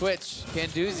Twitch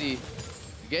Canduzi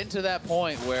getting to that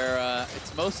point where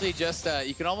it's mostly just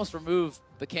you can almost remove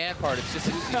the can part. It's just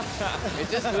Uzi.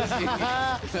 It's just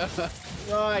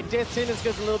Uzi. All right, Death Sentence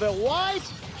goes a little bit wide,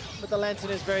 but the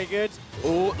Lantern is very good.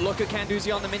 Oh, look at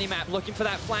Canduzi on the minimap, looking for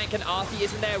that flank, and Arthy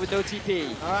isn't there with no TP.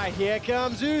 All right, here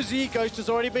comes Uzi. Ghost has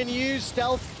already been used.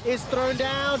 Stealth is thrown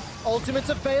down. Ultimate's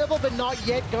available, but not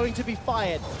yet going to be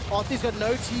fired. Arthy's got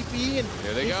no TP, and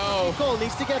here they go.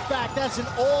 Needs to get back. That's an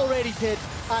already dead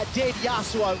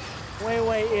Yasuo.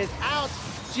 Wei is out.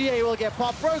 GA will get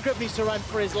popped. Brogrip needs to run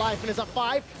for his life, and it's a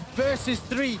 5 versus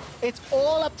 3. It's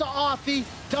all up to Arthy,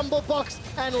 DumbleDoge,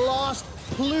 and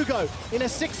lastPlugo in a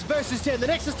 6 versus 10. The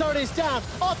Nexus turret is down.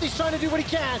 Arthy's trying to do what he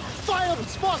can. Final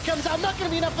spot comes out. Not going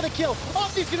to be enough for the kill.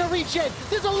 Arthy's going to reach in.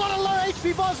 There's a lot of low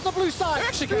HP bars on the blue side. They're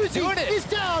actually doing it. Is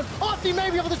down. Arthy may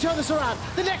be able to turn this around.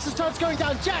 The Nexus turret's going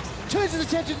down. Jax turns his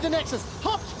attention to the Nexus.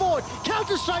 Hops forward.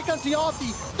 Counter-strike onto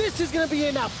Arthy. This is going to be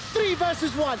enough. 3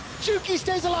 versus 1. Juki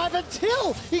stays alive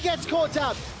until he gets caught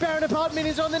out. Baron Apartment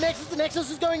is on the Nexus. The Nexus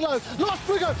is going low.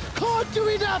 lastPlugo can't do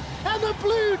enough. And the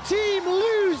blue team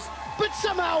lose, but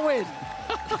somehow win.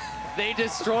 They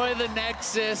destroy the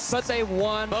Nexus. But they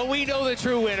won. But we know the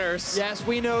true winners. Yes,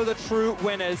 we know the true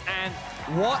winners. And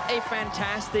what a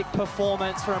fantastic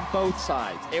performance from both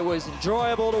sides. It was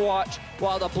enjoyable to watch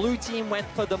while the blue team went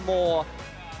for the more,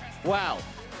 well,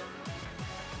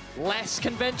 less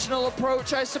conventional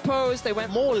approach, I suppose. They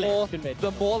went more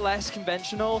less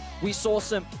conventional. We saw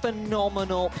some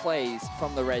phenomenal plays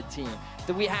from the red team.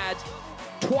 That we had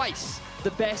twice the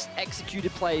best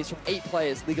executed plays from 8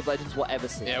 players League of Legends will ever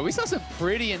see. Yeah, we saw some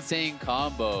pretty insane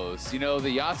combos. You know,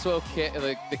 the Yasuo kick,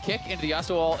 the kick into the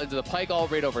Yasuo ult, into the Pyke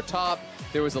ult right over top.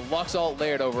 There was a Lux ult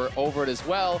layered over it as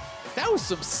well. That was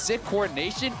some sick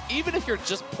coordination, even if you're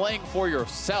just playing for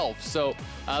yourself. So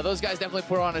those guys definitely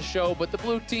put on a show, but the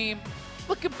blue team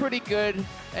looking pretty good.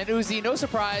 And Uzi, no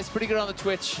surprise, pretty good on the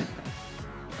Twitch.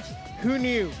 Who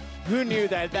knew? Who knew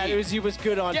that Uzi was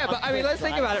good on? Yeah, but I mean, let's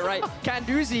think about it, right?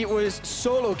 Canduzi was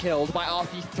solo killed by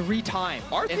Arthy 3 times.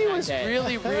 Arthy was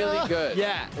really, really good.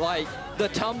 Yeah, like the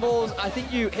tumbles. I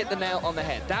think you hit the nail on the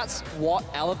head. That's what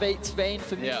elevates Vayne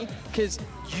for me, because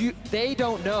they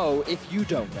don't know if you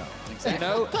don't know. Exactly.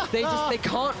 You know, they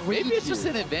can't read. Maybe it's just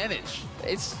an advantage.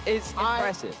 It's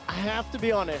impressive. I have to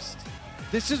be honest.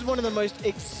 This is one of the most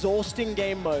exhausting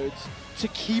game modes to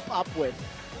keep up with.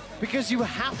 because you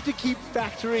have to keep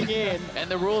factoring in And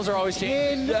the rules are always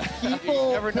changing.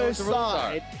 people never know per what the rules are.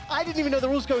 side. I didn't even know the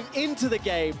rules going into the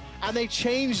game, and they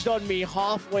changed on me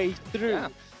halfway through. Yeah.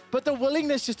 But the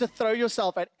willingness just to throw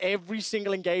yourself at every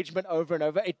single engagement over and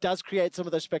over, it does create some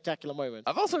of those spectacular moments.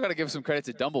 I've also got to give some credit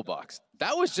to DumbleDoge.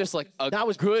 That was just like a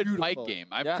good Pike game.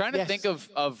 I'm trying to think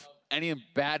of any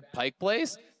bad Pike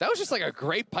plays. That was just like a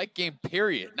great Pike game,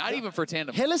 period. Not even for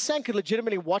Tandem. Hillis-san could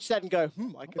legitimately watch that and go, I can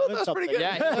learn that's something. pretty good.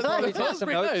 Yeah, he probably That was takes some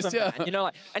pretty notes nice, from yeah. that. And, you know,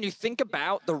 and you think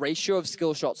about the ratio of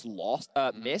skill shots lost,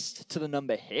 missed to the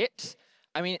number hit.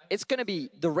 I mean,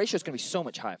 the ratio is gonna be so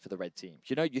much higher for the red team.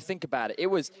 You know, you think about it. It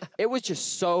was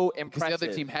just so impressive. Because the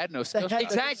other team had no skill.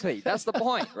 Exactly. That's the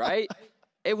point, right?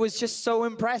 It was just so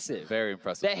impressive. Very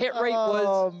impressive. Their hit rate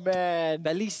was man.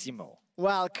 bellissimo.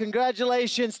 Well,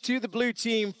 congratulations to the blue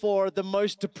team for the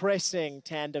most depressing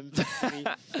tandem victory.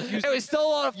 It was still a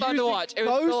lot of fun to watch. It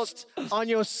was Ghost on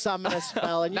your summoner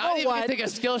spell. And you Not know even what? take a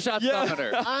skill shot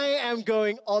summoner. I am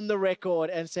going on the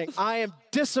record and saying I am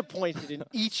disappointed in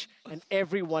each and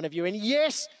every one of you. And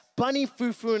yes, Bunny,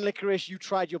 FuFuu, and Licorice, you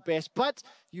tried your best, but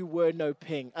you were no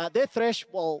ping. Their Thresh,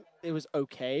 well, it was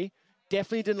okay.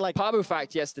 Definitely didn't like... Pabu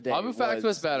Fact yesterday. Pabu Fact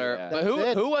was better. Yeah. But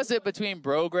who was it between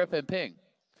Brogrip and Ping?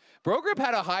 Brogrip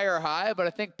had a higher high, but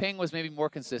I think Ping was maybe more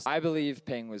consistent. I believe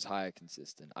Ping was higher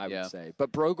consistent, I Yeah. would say.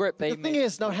 But Brogrip, The thing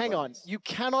is, no, hang on. You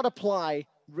cannot apply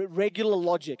regular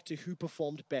logic to who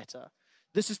performed better.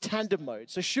 This is tandem mode.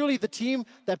 So surely the team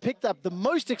that picked up the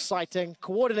most exciting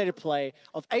coordinated play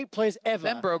of 8 players ever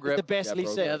Then is Brogrip. the best Lee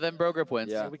Brogrip. said. Yeah, then Brogrip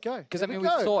wins. Yeah. There we go. Because, I mean, we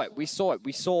saw it.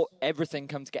 We saw everything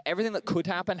come together. Everything that could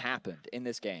happen happened in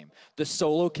this game. The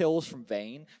solo kills from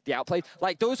Vayne, the outplay.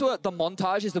 Like, those were the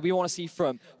montages that we want to see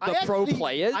from the pro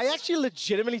players. I actually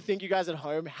legitimately think you guys at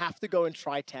home have to go and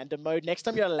try tandem mode. Next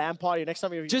time you're at a LAN party, next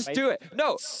time you're... Just do it.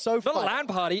 No, so not fun. a LAN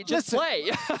party, just Listen,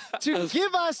 play. to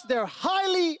give us their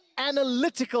highly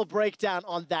analytical breakdown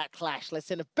on that clash, let's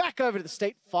send it back over to the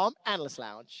State Farm Analyst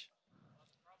Lounge.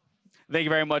 Thank you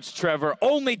very much, Trevor.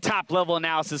 Only top-level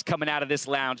analysis coming out of this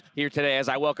lounge here today as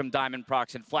I welcome Diamond,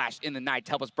 Prox, and Flash in the night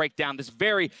to help us break down this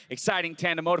very exciting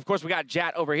tandem mode. Of course, we got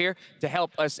Jat over here to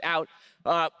help us out.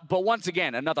 But once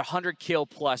again, another 100-kill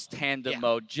plus tandem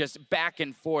mode, just back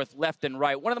and forth, left and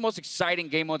right. One of the most exciting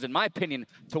game modes, in my opinion,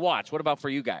 to watch. What about for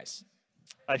you guys?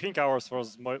 I think ours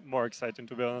was more exciting,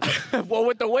 to be honest. Well,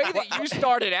 with the way that you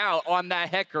started out on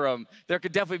that Hecarim, there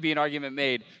could definitely be an argument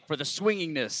made for the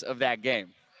swinginess of that game.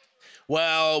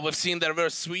 Well, we've seen the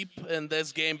reverse sweep in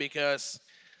this game because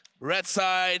red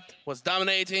side was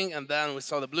dominating, and then we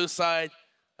saw the blue side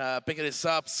picking this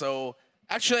up. So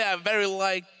actually, I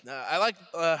like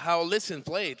how Listen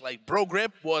played. Like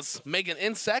Brogrip was making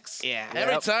insects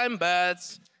every time, but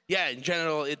yeah, in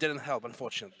general, it didn't help,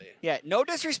 unfortunately. Yeah, no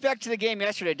disrespect to the game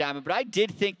yesterday, Diamond, but I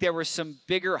did think there were some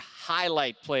bigger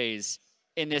highlight plays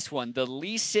in this one. The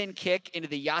Lee Sin kick into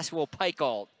the Yasuo Pike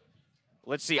ult.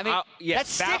 Let's see. I mean,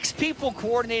 that's 6 people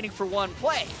coordinating for one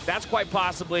play. That's quite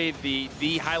possibly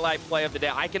the highlight play of the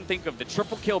day. I can think of the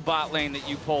triple kill bot lane that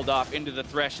you pulled off into the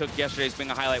Thresh hook yesterday as being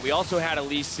a highlight. We also had a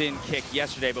Lee Sin kick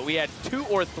yesterday, but we had 2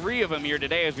 or 3 of them here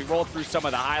today as we roll through some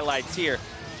of the highlights here.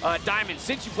 Diamond,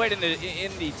 since you played in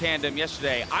the tandem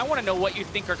yesterday, I want to know what you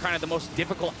think are kind of the most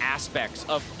difficult aspects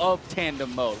of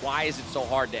tandem mode. Why is it so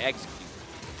hard to execute?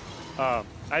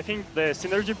 I think the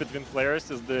synergy between players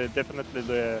is definitely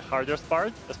the hardest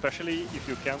part, especially if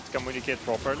you can't communicate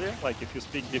properly, like if you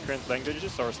speak different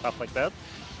languages or stuff like that.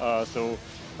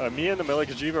 Me and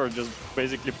MLXG were just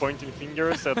basically pointing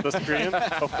fingers at the screen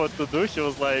of what to do. He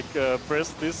was like, press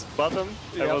this button.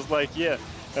 Yep. I was like, yeah.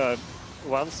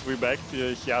 Once we backed,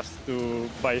 he asked to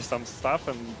buy some stuff,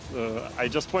 and I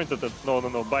just pointed at,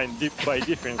 no, buy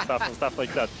different stuff and stuff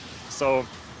like that. So,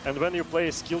 and when you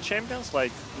play skill champions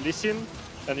like Lee Sin,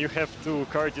 and you have to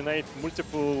coordinate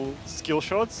multiple skill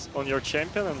shots on your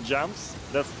champion and jumps,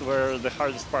 that's where the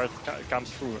hardest part comes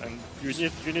through. And you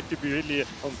need to be really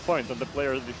on point, and the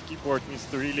player, the keyboard needs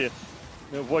to really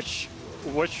watch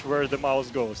where the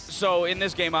mouse goes. So in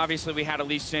this game, obviously, we had a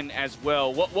Lee Sin as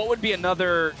well. What would be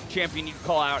another champion you'd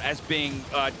call out as being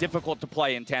difficult to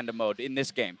play in tandem mode in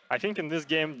this game? I think in this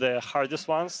game, the hardest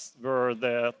ones were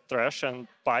the Thresh and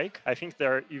Pike. I think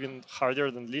they're even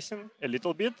harder than Lee Sin a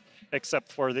little bit,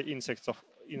 except for the insects,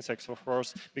 of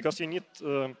course, because you need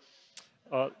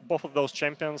both of those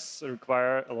champions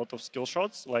require a lot of skill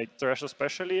shots, like Thresh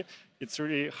especially. It's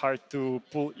really hard to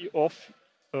pull off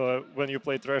when you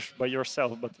play Thresh by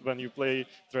yourself, but when you play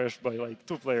Thresh by like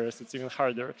 2 players, it's even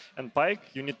harder. And Pike,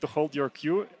 you need to hold your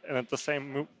Q and at the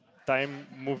same time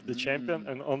move the champion,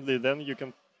 and only then you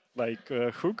can like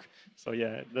hook. So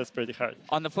yeah, that's pretty hard.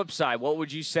 On the flip side, what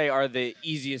would you say are the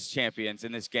easiest champions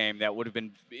in this game that would have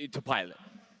been to pilot?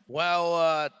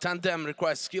 Well, Tandem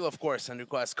requires skill, of course, and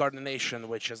requires coordination,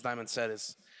 which, as Diamond said,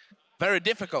 is very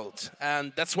difficult.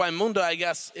 And that's why Mundo, I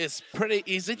guess, is pretty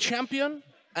easy champion.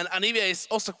 And Anivia is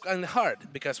also kind of hard,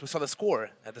 because we saw the score.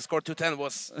 The score 210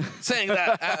 was saying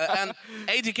that. And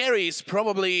AD carry is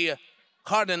probably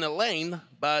hard in the lane,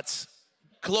 but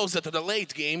closer to the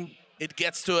late game, it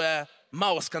gets to a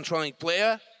mouse-controlling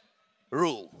player.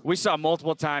 Rule. We saw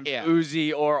multiple times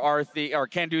Uzi or Arthy, or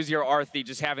Canduzi or Arthy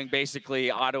just having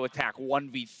basically auto-attack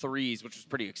 1v3s, which was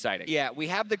pretty exciting. Yeah, we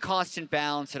have the constant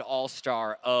balance at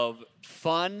All-Star of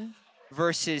fun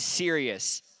versus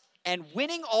serious. And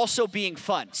winning also being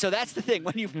fun. So that's the thing.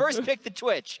 When you first pick the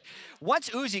Twitch, once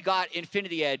Uzi got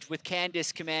Infinity Edge with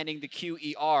Candice commanding the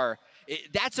QER,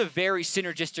 that's a very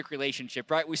synergistic relationship,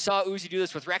 right? We saw Uzi do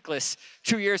this with Reckless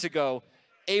 2 years ago.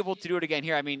 Able to do it again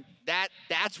here. I mean,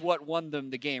 that's what won them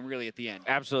the game really at the end.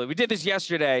 Absolutely. We did this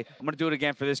yesterday. I'm going to do it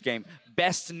again for this game.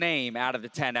 Best name out of the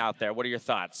 10 out there. What are your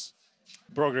thoughts?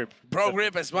 Brogrip.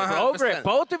 Brogrip is 100%. Brogrip.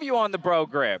 Both of you on the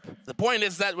Brogrip. The point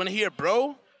is that when you hear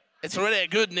bro, it's already a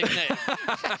good nickname.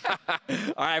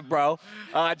 All right, bro.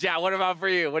 Ja, what about for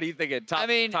you? What are you thinking? Top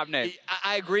name.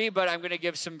 I agree, but I'm going to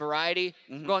give some variety.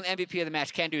 I'm going MVP of the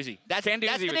match, Canduzi. That's the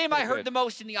name I heard the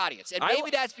most in the audience. And maybe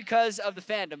that's because of the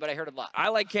fandom, but I heard it a lot. I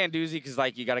like Canduzi because,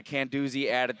 like, you got a Canduzi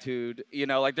attitude. You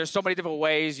know, like, there's so many different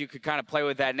ways you could kind of play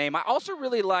with that name. I also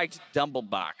really liked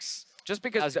DumbleDoge. Just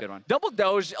because that was a good one.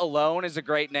 DumbleDoge alone is a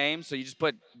great name, so you just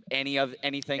put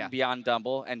anything beyond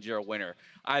Dumble, and you're a winner.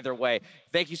 Either way,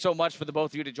 thank you so much for the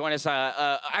both of you to join us.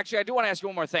 Actually, I do want to ask you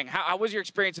one more thing. How was your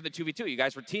experience in the 2v2? You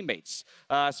guys were teammates.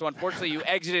 So unfortunately, you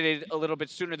exited a little bit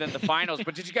sooner than the finals,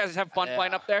 but did you guys have fun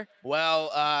playing up there?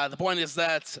 Well, the point is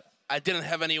that I didn't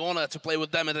have any honor to play with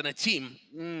them in a team.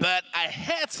 But I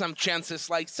had some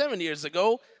chances like 7 years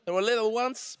ago. There were little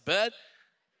ones, but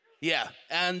yeah.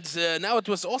 And now it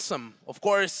was awesome. Of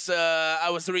course, I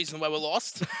was the reason why we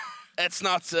lost. It's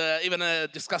not even a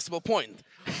discussable point.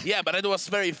 Yeah, but it was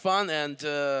very fun, and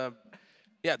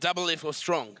yeah, Double Leaf was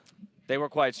strong. They were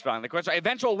quite strong. The question,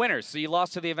 eventual winners. So you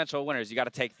lost to the eventual winners. You got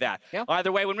to take that. Yeah.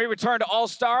 Either way, when we return to All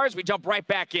Stars, we jump right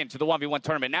back into the 1v1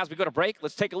 tournament. Now, as we go to break,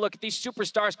 let's take a look at these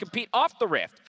superstars compete off the Rift.